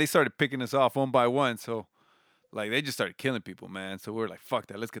then, man, they started picking us off one by one. So, like, they just started killing people, man. So we were like, fuck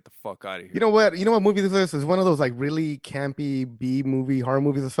that. Let's get the fuck out of here. You know what? You know what movie this is? It's one of those like really campy B movie horror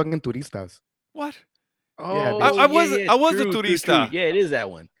movies. It's fucking Turistas. What? Yeah, I was a true, turista. Yeah, it is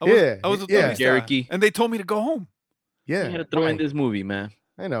that one. I was, Yeah, I was a yeah. turista. Cherokee. And they told me to go home. Yeah. You had to throw in why? this movie, man.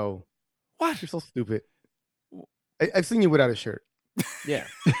 I know. What? You're so stupid. I've seen you without a shirt. Yeah.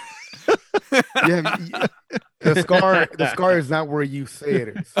 Yeah, the scar is not where you say it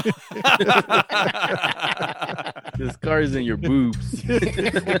is. The scars in your boobs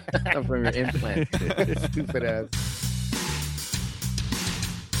from your implant. Stupid ass.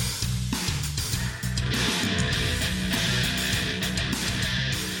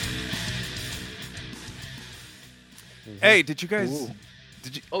 Hey, did you guys? Ooh.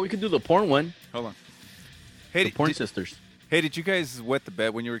 Did you? Oh, we could do the porn one. Hold on. Hey, The porn did, sisters. hey, did you guys wet the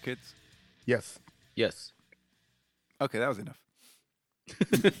bed when you were kids? Yes. Yes. Okay, that was enough. You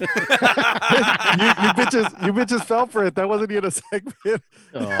bitches fell for it. That wasn't even a segment.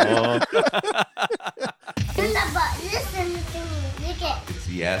 Oh, It's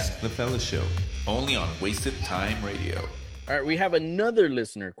the Ask the Fella Show, only on Wasted Time Radio. All right, we have another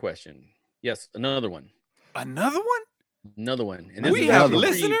listener question. Yes, another one. Another one? Another one. And We is have actually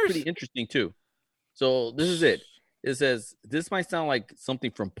listeners? pretty interesting too. So this is it. It says, this might sound like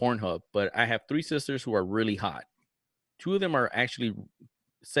something from Pornhub, but I have 3 sisters who are really hot. 2 of them are actually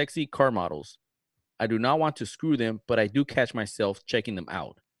sexy car models. I do not want to screw them, but I do catch myself checking them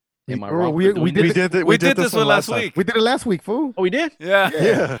out. Am I wrong? we for doing did this? We did this one last time. week. We did it last week, fool. Oh, we did? Yeah.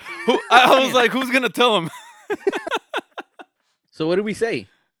 Yeah. I was like, who's gonna tell him? So what did we say?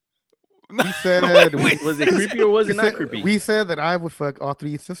 We said Was it creepy or was it we not said- creepy? We said that I would fuck all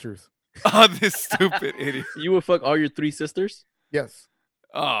 3 sisters. Oh, this stupid idiot. You would fuck all your 3 sisters? Yes.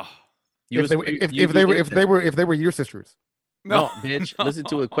 Oh You If they, was- were- you- if, you if they do were if incest. they were your sisters. No, bitch. Listen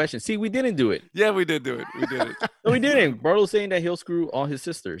to a question. See, we didn't do it. Yeah, we did do it. We did it. No, we didn't. Bartle's saying that he'll screw all his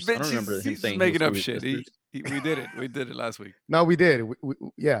sisters. I Bitch, don't remember him he's saying making he'll up screw his shit. sisters. We did it. We did it last week. No, we did.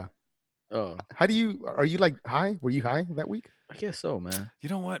 Yeah. Oh, How do you? Are you like high? Were you high that week? I guess so, man. You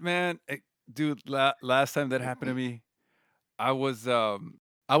know what, man? Dude, last time that happened to me, I was a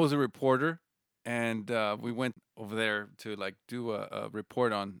reporter, and we went over there to like do a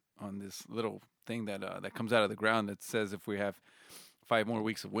report on this little thing that comes out of the ground that says if we have 5 more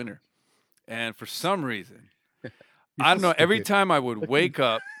weeks of winter. And for some reason, I don't know, every stupid. time I would wake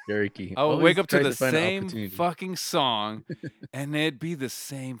up, Cherokee. I would Always wake up to tries the find an same opportunity. fucking song, and it'd be the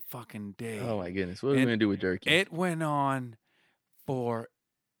same fucking day. Oh my goodness. What are we And gonna do with Jerky? It went on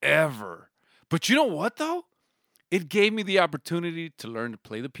forever. But you know what, though? It gave me the opportunity to learn to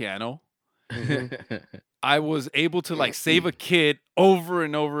play the piano. I was able to like save a kid over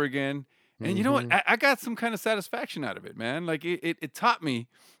and over again. And you know what? I got some kind of satisfaction out of it, man. Like it taught me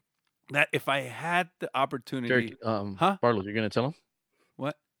that if I had the opportunity, Jerky, Huh? Bartles, you're gonna tell him?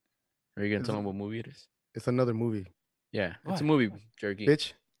 what? Are you gonna tell him what movie it is? It's another movie, Yeah, What? it's a movie, Jerky.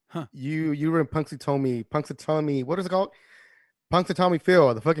 bitch. Huh. You were in Punxsutawney. What is it called? Punxsutawney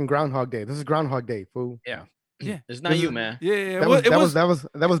Phil, the fucking Groundhog Day. This is Groundhog Day, fool. Yeah. It's not This you, is- man. Yeah,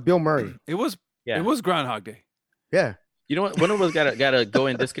 That was Bill Murray. it was Groundhog Day. Yeah, You know what? One of us gotta go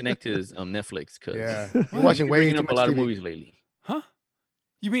and disconnect his Netflix because yeah. you're You're watching way bringing too up a much lot of TV. movies lately. Huh?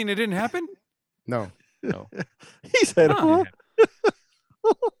 You mean it didn't happen? No, No, He said, Huh.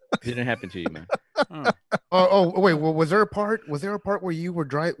 huh? it didn't happen to you, man. Oh. Oh wait. Well, was there a part where you were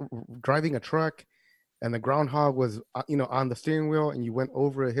driving a truck, and the groundhog was on the steering wheel, and you went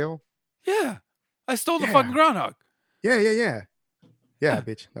over a hill? Yeah. I stole the Yeah. fucking groundhog. Yeah, Huh.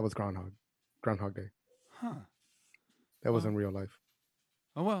 bitch. That was Groundhog Day. Huh. That was Wow. in real life.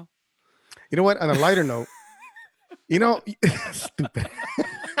 Oh well. You know what? On a lighter note, stupid.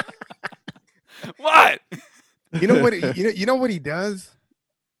 What? You know what? You know what he does?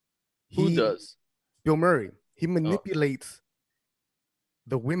 Who He- does? Bill Murray. Oh. He manipulates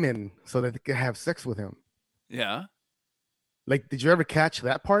the women so that they can have sex with him. Yeah. Like, did you ever catch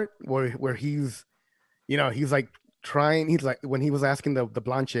that part where he's like trying? He's like when he was asking the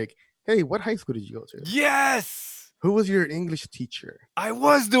blonde chick, "Hey, what high school did you go to? Yes. Who was your English teacher?" I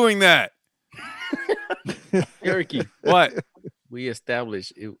was doing that. Cherokee. What? We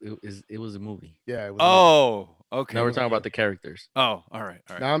established it was a movie. Yeah. It was Oh, okay. Now we're talking about the characters. Oh, all right.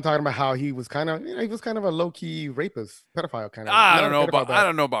 Now I'm talking about how he was kind of a low key rapist, pedophile kind of. I don't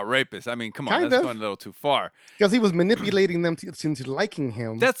know about rapists. I mean, come on, Kind that's of. going a little too far. because he was manipulating them into liking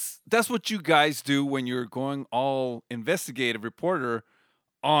him. That's what you guys do when you're going all investigative reporter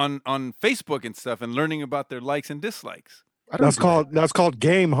on Facebook and stuff and learning about their likes and dislikes. I don't do That's called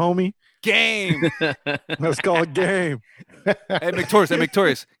game, homie. Game. That's called game. Hey,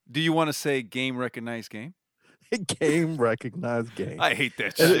 Victorious, do you want to say game recognized game? Game recognized game. I hate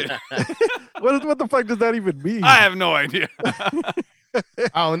that shit. What the fuck does that even mean? I have no idea.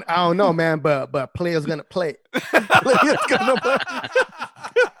 I don't know, man, but players gonna play. It's gonna-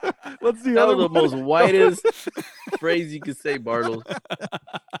 What's the That other was the one? most whitest phrase you could say, Bartles.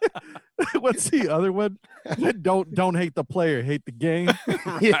 What's the other one? Don't hate the player, hate the game.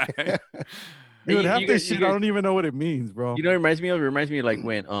 Right. Dude, You- half you this guys- shit you I guys- don't even know what it means, bro. You know what it reminds me of? It reminds me of like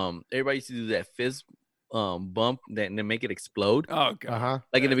when everybody used to do that fist bump that and then make it explode. Oh god. Uh-huh.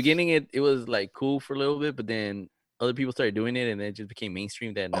 Like in the Yes. beginning it was like cool for a little bit, but then other people started doing it and then it just became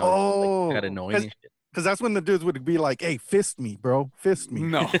mainstream that now it's like, got annoying and shit. Because that's when the dudes would be like, "Hey, fist me, bro, fist me."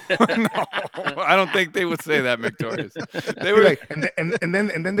 No, no, I don't think they would say that, Victorious. They Be would. like, and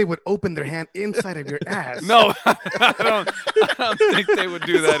then they would open their hand inside of your ass. No, I don't think they would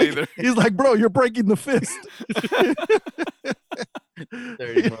do that either. He's like, "Bro, you're breaking the fist."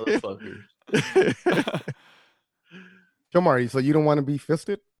 Dirty motherfuckers. Jomari, so you don't want to be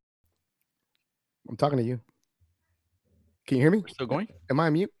fisted? I'm talking to you. Can you hear me? We're still going? Am I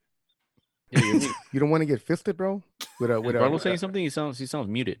on mute? Yeah, you're muted. You don't want to get fisted, bro? With Is Carlos saying something? He sounds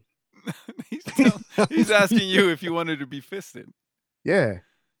muted. He's asking you if you wanted to be fisted. Yeah.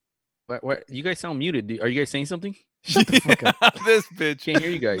 What? You guys sound muted. Are you guys saying something? This bitch Can't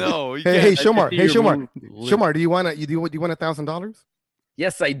hear you guys. No. You Hey, can't. Shomar. Hey, your Shomar. move- Shomar, do you want $1,000?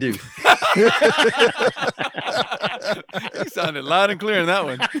 Yes, I do. He sounded loud and clear in that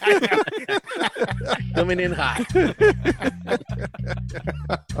one. Coming in hot.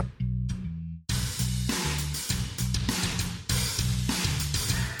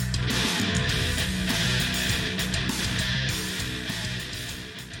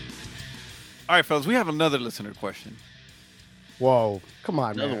 All right, fellas, we have another listener question. Whoa, come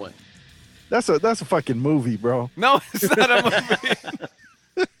on, Another man. one. That's a fucking movie, bro. No, it's not a movie.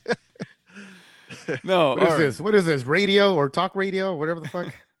 No, What is all right. this? What is this? Radio or talk radio? Whatever the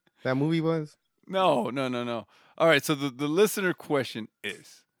fuck that movie was. No. All right, so the listener question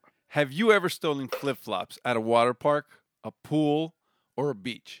is, have you ever stolen flip-flops at a water park, a pool, or a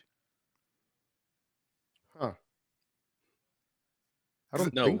beach? Huh. I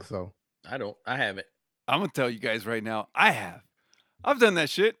don't No. think so. I don't. I haven't. I'm going to tell you guys right now, I have. I've done that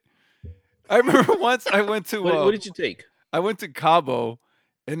shit. I remember once I went to What did you take? I went to Cabo,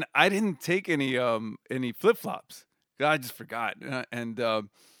 and I didn't take any flip flops. I just forgot, and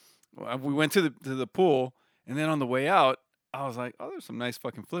we went to the pool, and then on the way out, I was like, "Oh, there's some nice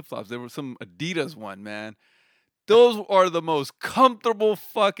fucking flip flops." There was some Adidas one, man. Those are the most comfortable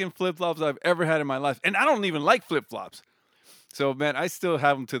fucking flip flops I've ever had in my life, and I don't even like flip flops. So, man, I still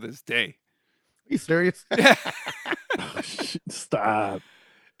have them to this day. Are you serious? Stop.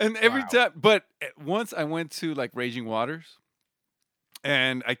 And every time, but once I went to like Raging Waters,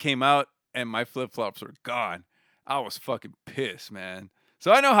 and I came out and my flip flops were gone. I was fucking pissed, man.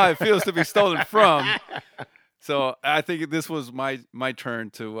 So I know how it feels to be stolen from. So I think this was my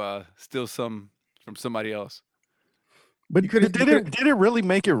turn to steal some from somebody else. But could've- did it really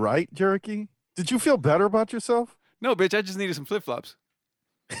make it right, Jericho? Did you feel better about yourself? No, bitch, I just needed some flip flops.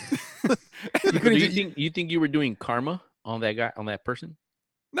 Do you think you were doing karma on that guy, on that person?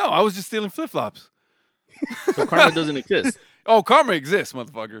 No, I was just stealing flip flops. So karma doesn't exist. Oh, karma exists,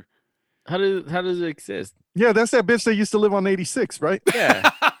 motherfucker. How does it exist? Yeah, that's that bitch that used to live on 86, right? Yeah,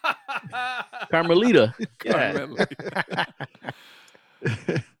 Carmelita. Yeah.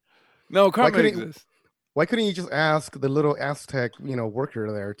 No, karma couldn't- exists. Why couldn't you just ask the little Aztec,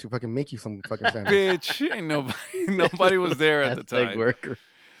 worker there to fucking make you some fucking sandwich? Bitch, ain't nobody was there at the That's like time. worker.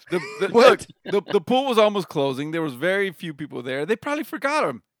 Look, the pool was almost closing. There was very few people there. They probably forgot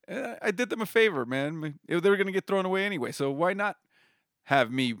them. I did them a favor, man. They were going to get thrown away anyway, so why not have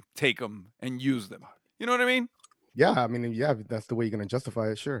me take them and use them? You know what I mean? Yeah, I mean, yeah, if that's the way you're gonna justify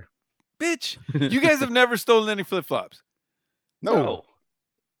it. Sure. Bitch, you guys have never stolen any flip-flops. No.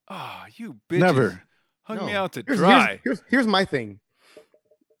 Oh, you bitches. Never. Hung me No. out to Here's, dry. here's my thing.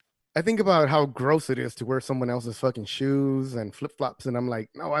 I think about how gross it is to wear someone else's fucking shoes and flip flops, and I'm like,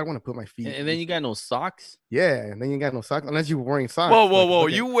 no, I want to put my feet. And then you got no socks. yeah, and then you got no socks unless you're wearing socks. Whoa, like a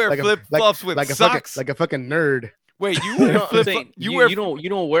fucking- you wear like a- flip-flops with like a socks? like a fucking nerd. Wait, you No, wear no, I'm flip saying you you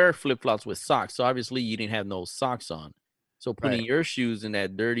don't wear flip flops with socks. So obviously you didn't have no socks on. So putting Right. your shoes in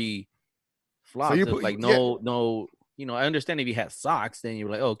that dirty flops, you is put- like yeah. no. I understand if you had socks, then you're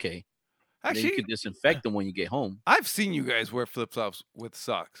like okay. Then you Actually, could disinfect them when you get home. I've seen you guys wear flip-flops with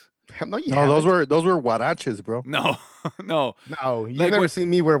socks. No, you No, those haven't. were huaraches, bro. No, no. No, you've Like never what-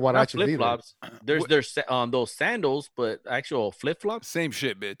 seen me wear Not huaraches flip either. flops. There's those sandals, but actual flip flops. Same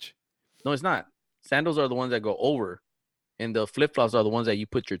shit, bitch. No, it's not. Sandals are the ones that go over, and the flip flops are the ones that you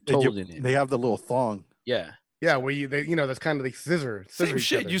put your toes in it. They have the little thong. Yeah. Yeah, where that's kind of like scissor Same each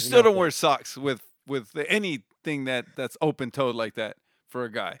shit. other, You still know? don't wear socks with anything that's open toed like that for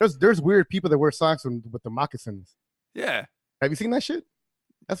a guy. There's weird people that wear socks with the moccasins. Yeah. Have you seen that shit?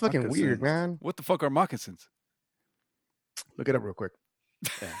 That's fucking weird, Moccasins. man. What the fuck are moccasins? Look it up real quick.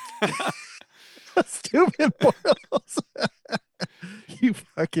 Stupid morals. You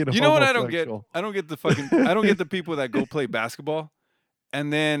fucking. You know what I don't get? homosexual. I don't get the people that go play basketball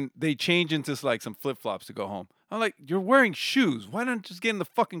and then they change into like some flip flops to go home. I'm like, you're wearing shoes. Why don't you just get in the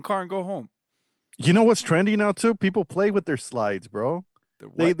fucking car and go home? You know what's trendy now too? People play with their slides, bro.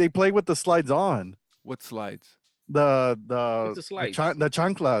 They play with the slides on. What slides? The What's the slides? the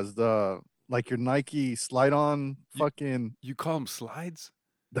chanclas, the like your Nike slide on fucking. You call them slides?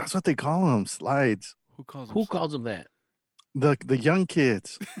 That's what they call them, slides. Who calls them? Who calls them that? The young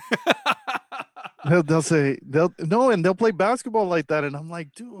kids. They'll say they'll play basketball like that, and I'm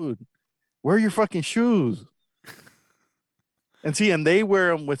like, dude, wear your fucking shoes. And they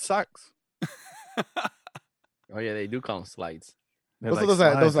wear them with socks. Oh yeah, they do call them slides. They're Those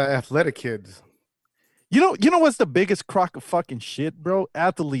are like those slime. athletic kids. You know what's the biggest crock of fucking shit, bro?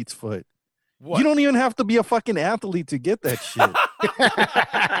 Athlete's foot. What? You don't even have to be a fucking athlete to get that shit.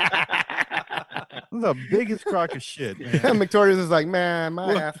 That's the biggest crock of shit, man. Victoria's is like, man,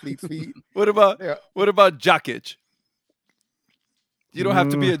 my athlete's feet. What about Yeah. jock itch? You don't have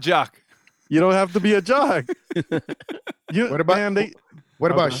to be a jock. You don't have to be a jock. What about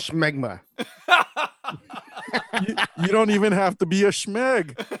what about Okay. schmegma? you don't even have to be a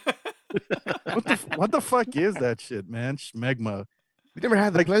schmeg. What the fuck is that shit, man? Schmegma. You never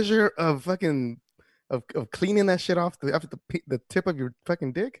had the pleasure of fucking of cleaning that shit off the tip of your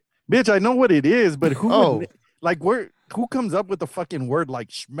fucking dick? Bitch, I know what it is, but who Oh. would, who comes up with the fucking word like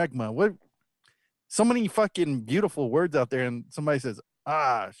schmegma? What? So many fucking beautiful words out there, and somebody says,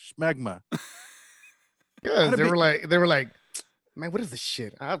 schmegma. Yeah, How to they be- were like, man, what is this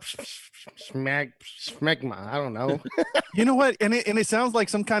shit? Schmegma. I don't know. You know what? And it sounds like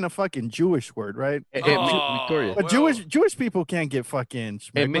some kind of fucking Jewish word, right? Hey, Oh, Victoria. But Jewish people can't get fucking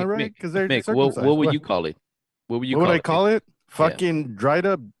Hey, schmegma, right? Mick, Because they're Mick, circumcised. what would you call it? What would you What call would I it? call it? Fucking dried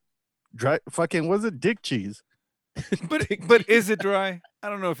up, fucking, was it dick cheese? But is it dry? I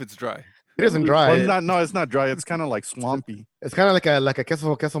don't know if it's dry. It isn't dry. Well, it's not dry. It's kind of like swampy. It's kind of like a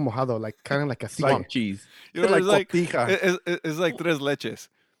queso mojado, like kind of like a Swamp sigue. cheese. You know, Like it's like cotija. it's like tres leches.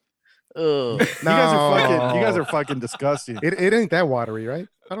 Ugh. You guys are fucking disgusting. It ain't that watery, right?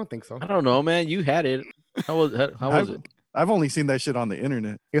 I don't think so. I don't know, man. You had it. How was it? I've only seen that shit on the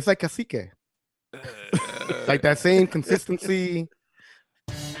internet. It's like cacique. Like that same consistency.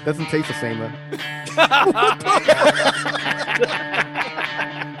 Doesn't taste the same though.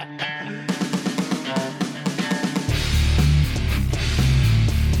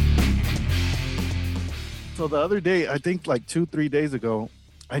 So the other day, I think like 2-3 days ago,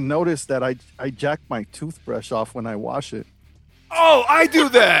 I noticed that I jacked my toothbrush off when I wash it. Oh, I do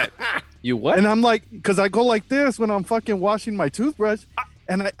that. You what? And I'm like, because I go like this when I'm fucking washing my toothbrush,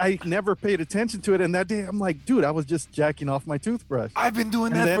 and I never paid attention to it. And that day, I'm like, dude, I was just jacking off my toothbrush. I've been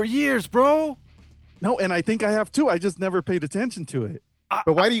doing And that then- for years, bro. No, and I think I have too. I just never paid attention to it.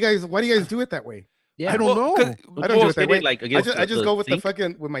 But why do you guys do it that way? I don't know. I don't do it that way. Like I just go with the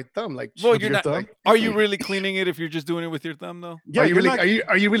fucking with my thumb. Like, Well, With you're your not. thumb? Are you really cleaning it if you're just doing it with your thumb, though? Yeah, are you you're really not-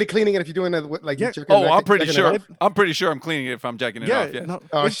 are you really cleaning it if you're doing it with, like Yeah. you're checking Oh, I'm pretty checking it sure. off? I'm pretty sure I'm cleaning it if I'm jacking it yeah, off. Yes. no,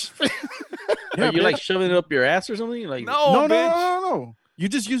 Oh, it's- yeah, Are you bitch. like shoving it up your ass or something? Like No, no, bitch. no. You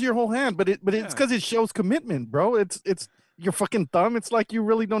just use your whole hand, but it's Yeah. because it shows commitment, bro. It's your fucking thumb. It's like you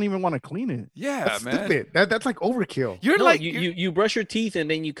really don't even want to clean it. Yeah, That's man. stupid. That's like overkill. You're No, like you brush your teeth and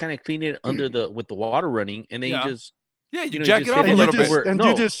then you kind of clean it under with the water running, and then Yeah. you just yeah, you you know, jack just it off hit a it little just- bit. and No.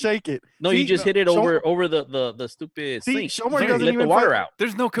 you just shake it. no, you just hit it Shomer- over the stupid See, sink. Shomer You doesn't let the even water fuck- out.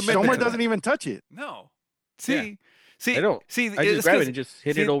 There's no commitment. Shomer to doesn't that. even touch it. No. See, see, I don't. see. I it's just grab 'cause it and just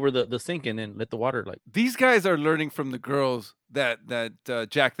hit see- it over the sink and then let the water like. These guys are learning from the girls that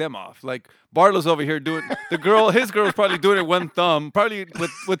jack them off. Like Barlow's over here doing his girl's probably doing it one thumb, probably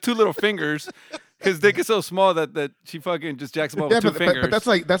with two little fingers. His dick is so small that she fucking just jacks them off Yeah, with two but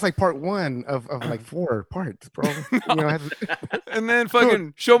fingers. that's like part one of like 4 parts, bro. You know, And then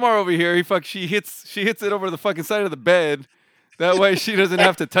fucking Shomar over here, she hits it over the fucking side of the bed. That way she doesn't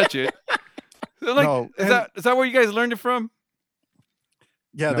have to touch it. So, like, No, is that where you guys learned it from?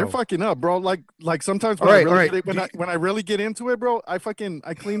 Yeah, they're No. fucking up, bro. Like sometimes All when, right, I, all really right. get it, when I really get into it, bro, I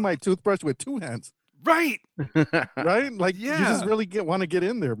clean my toothbrush with 2 hands, Right. right? Like you just Yeah. really want to get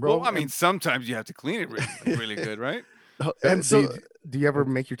in there, bro. Well, I mean, sometimes you have to clean it really good, right? and so do you ever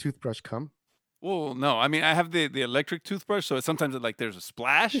make your toothbrush come? Well, no. I mean, I have the electric toothbrush, so sometimes there's a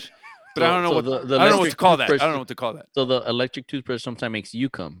splash, but I don't know So what the I don't know what to electric call that. I toothbrush- don't know what to call that. So the electric toothbrush sometimes makes you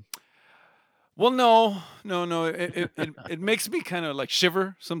come. Well, no. It makes me kind of like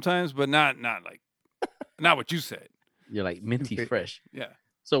shiver sometimes, but not what you said. You're like minty Okay. fresh. Yeah.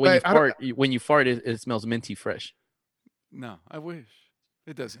 So when But I don't- when you fart, it smells minty fresh. No, I wish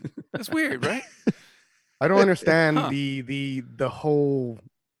it doesn't. That's weird, right? I don't understand Huh. the whole,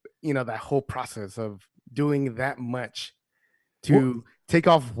 that whole process of doing that much to take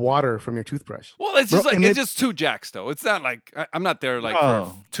off water from your toothbrush. Well, it's Bro, just like and it's it- just 2 jacks though. It's not like I'm not there like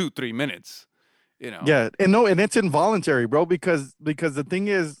Oh. for 2-3 minutes. You know. yeah, and it's involuntary, bro, because the thing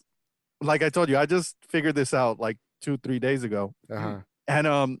is, like I told you, I just figured this out like 2-3 days ago. Uh-huh.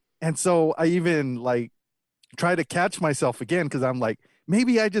 And so I even like try to catch myself again because I'm like,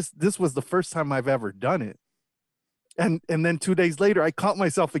 maybe this was the first time I've ever done it. And then 2 days later, I caught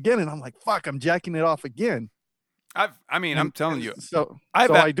myself again, and I'm like, fuck, I'm jacking it off again. I'm And- telling you, So I've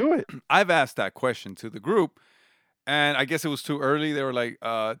so a- I do it. I've asked that question to the group, and I guess it was too early. They were like,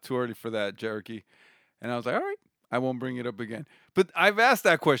 too early for that, Cherokee. And I was like, all right, I won't bring it up again. But I've asked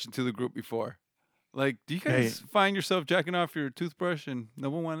that question to the group before. Like, do you guys find yourself jacking off your toothbrush? And no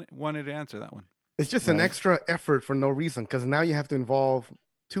one wanted to answer that one. It's just an extra effort for no reason because now you have to involve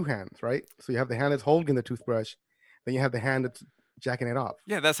two hands, right? So you have the hand that's holding the toothbrush, then you have the hand that's jacking it off.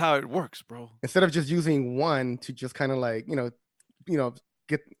 Yeah, that's how it works, bro. Instead of just using one to just kind of like,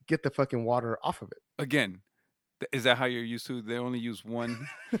 get the fucking water off of it. Again, is that how you're used to? They only use one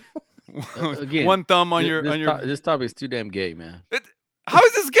Again, one thumb on this topic's too damn gay, man. How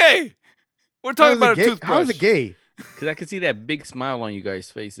is this gay? We're talking about a toothbrush. How is it gay? Because I can see that big smile on you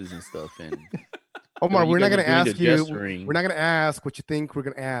guys' faces and stuff. And Omar, you we're not guys gonna are doing ask the you. gesturing. We're not gonna ask what you think we're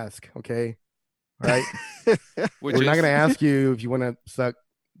gonna ask. Okay, all right. Which We're not is- gonna ask you if you want to suck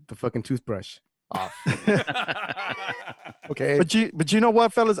the fucking toothbrush off. Okay. But you know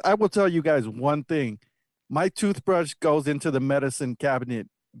what, fellas? I will tell you guys one thing. My toothbrush goes into the medicine cabinet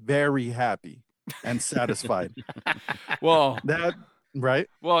very happy and satisfied. Well, That right?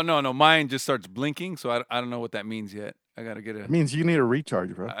 well, no. Mine just starts blinking, so I don't know what that means yet. I gotta get It means you need a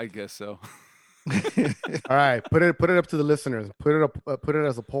recharge, bro. I guess so. All right. Put it up to the listeners. Put it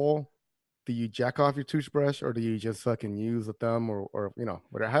as a poll. Do you jack off your toothbrush or do you just fucking use a thumb or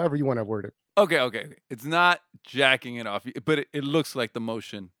whatever, however you want to word it? Okay. It's not jacking it off, but it looks like the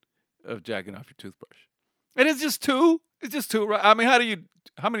motion of jacking off your toothbrush. And it's just two. It's just two, right? I mean,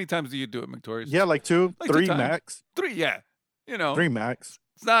 how many times do you do it, Victoria? Yeah, like two, Like 3 2 times. max. 3, yeah. 3 max.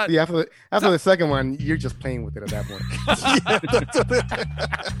 It's not. See, after the second one, you're just playing with it at that point. Yeah, that's what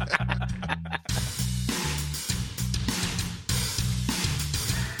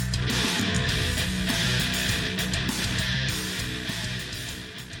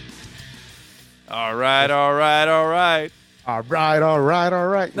All right. All right.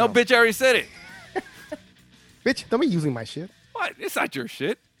 No, bitch, I already said it. Bitch, don't be using my shit. What? It's not your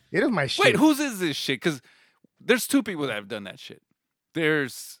shit. It is my shit. Wait, whose is this shit? Because there's 2 people that have done that shit.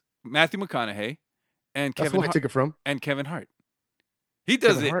 There's Matthew McConaughey and That's Kevin who I took it from. and Kevin Hart. He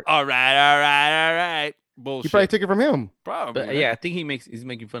does Kevin it. Hart? All right. Bullshit. You probably took it from him, Probably. But right? yeah, I think he's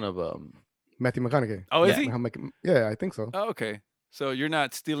making fun of Matthew McConaughey. Oh, is yeah. he? Yeah, I think so. Oh, okay. So you're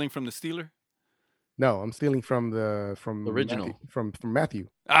not stealing from the stealer? No, I'm stealing from the Original. Matthew, from Matthew.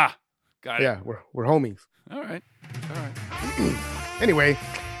 Ah, got it. Yeah, we're homies. All right. Anyway,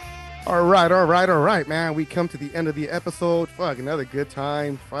 all right, man. We come to the end of the episode. Fuck, another good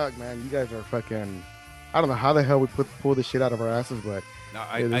time. Fuck, man, you guys are fucking. I don't know how the hell we pull this shit out of our asses, but No,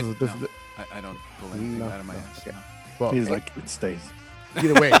 yeah, this is- no, I don't pull anything No, out of my no, ass. okay. No. well, He's like, it stays.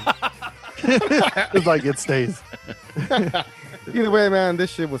 either way, It's like it stays. either way, man, this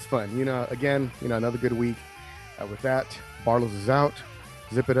shit was fun. Again, another good week. With that, Barlow's is out.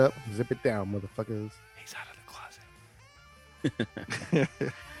 Zip it up, zip it down, motherfuckers. He's out of the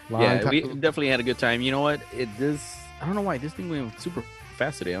closet. Long yeah, time- we definitely had a good time. You know what? I don't know why this thing went super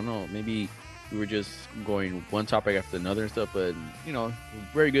fast today. I don't know. Maybe we were just going one topic after another and stuff, but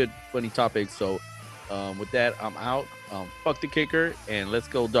very good, funny topics. So with that, I'm out. Fuck the kicker and let's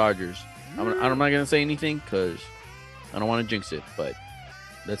go Dodgers. I'm not gonna say anything because I don't want to jinx it, but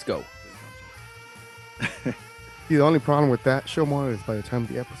let's go. See, the only problem with that show more is by the time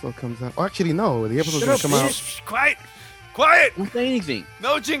the episode comes out. Oh, actually, no, the episode's gonna come out. Shh, quiet. Don't say anything.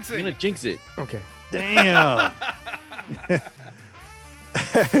 No You're jinxing. gonna jinx it. Okay. Damn.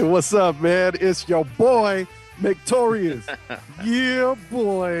 Hey, what's up, man? It's your boy, Victorious. Yeah,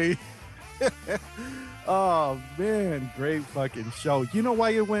 boy. Oh, man. Great fucking show. You know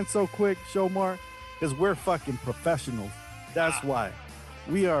why it went so quick, Shomar? Because we're fucking professionals. That's why.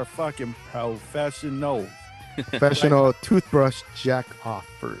 We are fucking professionals. Professional toothbrush jack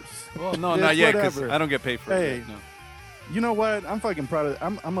offers. Well, no, It's not yet, because whatever. I don't get paid for Hey. it. yet, No. You know what? I'm fucking proud of it.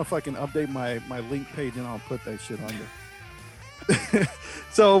 I'm gonna fucking update my link page and I'll put that shit on there.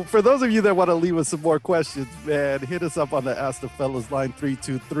 So for those of you that want to leave us some more questions, man, hit us up on the Ask the Fellas line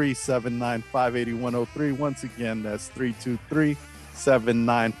 323-795-8103. Once again, that's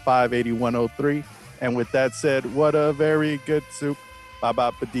 323-795-8103. And with that said, what a very good soup.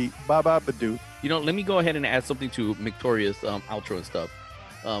 Baba badoo. Let me go ahead and add something to Victoria's outro and stuff.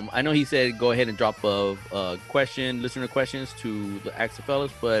 I know he said go ahead and drop a listener questions to the Ask the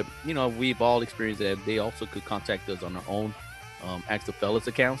Fellas, but we've all experienced that they also could contact us on our own Ask the Fellas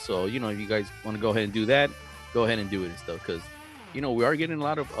account. So if you guys want to go ahead and do that, go ahead and do it and stuff, because we are getting a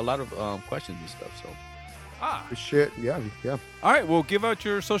lot of questions and stuff. So Good shit. Yeah. All right, well, give out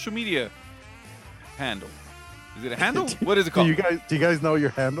your social media handle. Is it a handle? What is it Do called? you guys know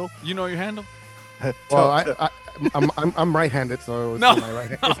your handle? You know your handle? Well, I'm right-handed, so it's No. with my right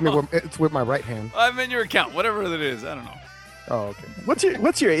hand. It's with my right hand. I meant your account, whatever it is. I don't know. Oh, okay. What's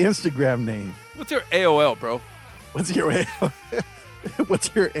your Instagram name? What's your AOL, bro? What's your aim?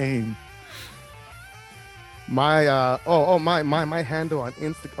 What's your aim? My my handle on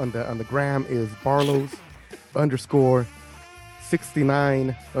on the gram is Barlows _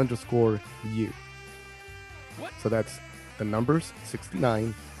 69_U. What? So that's the numbers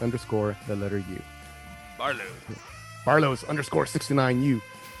 69 _ the letter U. Barlows _ 69U.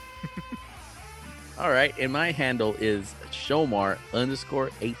 All right, and my handle is Shomar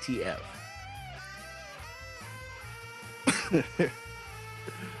 _ATF.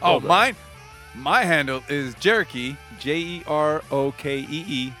 Oh, my handle is Jerokee,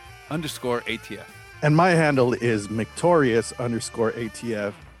 JEROKEE _ATF. And my handle is Mictorious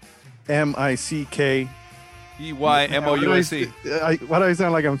 _ATF. MICK. EYMOUSE. Why do I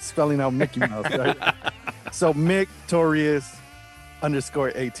sound like I'm spelling out Mickey Mouse? Right? So Mictorious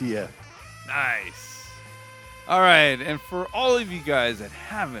 _ATF. Nice. All right, and for all of you guys that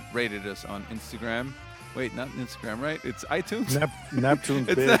haven't rated us on Instagram, wait, not Instagram, right? It's iTunes. Neptune's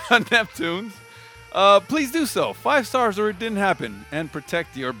It's bitch. on Neptunes. Please do so. 5 stars or it didn't happen, and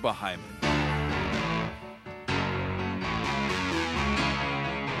protect your behind.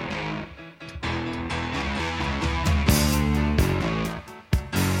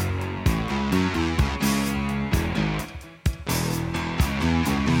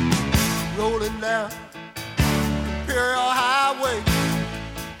 Rolling down Imperial Highway,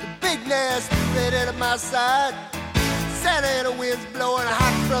 the big nasty red at my side. Santa Ana winds blowing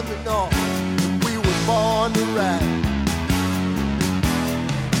hot from the north. We were born to ride.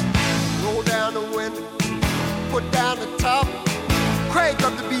 Roll down the window, put down the top, crank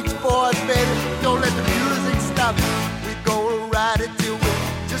up the Beach Boys, baby. Don't let the music stop. We gonna ride it till we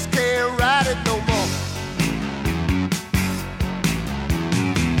just can't ride it no more.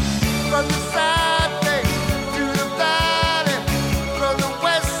 From the side bay to the valley, from the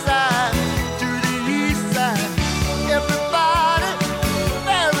west side to the east side, everybody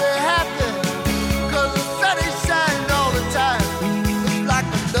very happy, 'cause the sun is shining all the time. It's like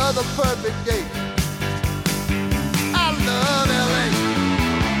another perfect day. I love LA.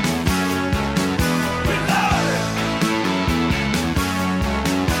 We love it.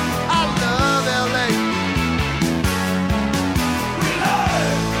 I love LA. We love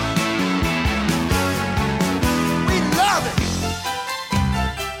it. We love it.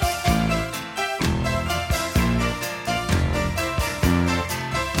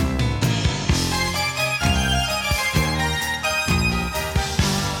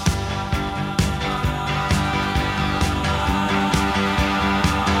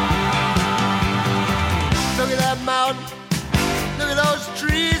 Look at that mountain. Look at those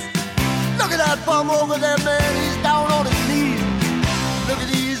trees. Look at that bum over there, man. He's down on his knees. Look at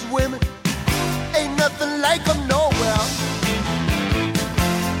these women. Ain't nothing like them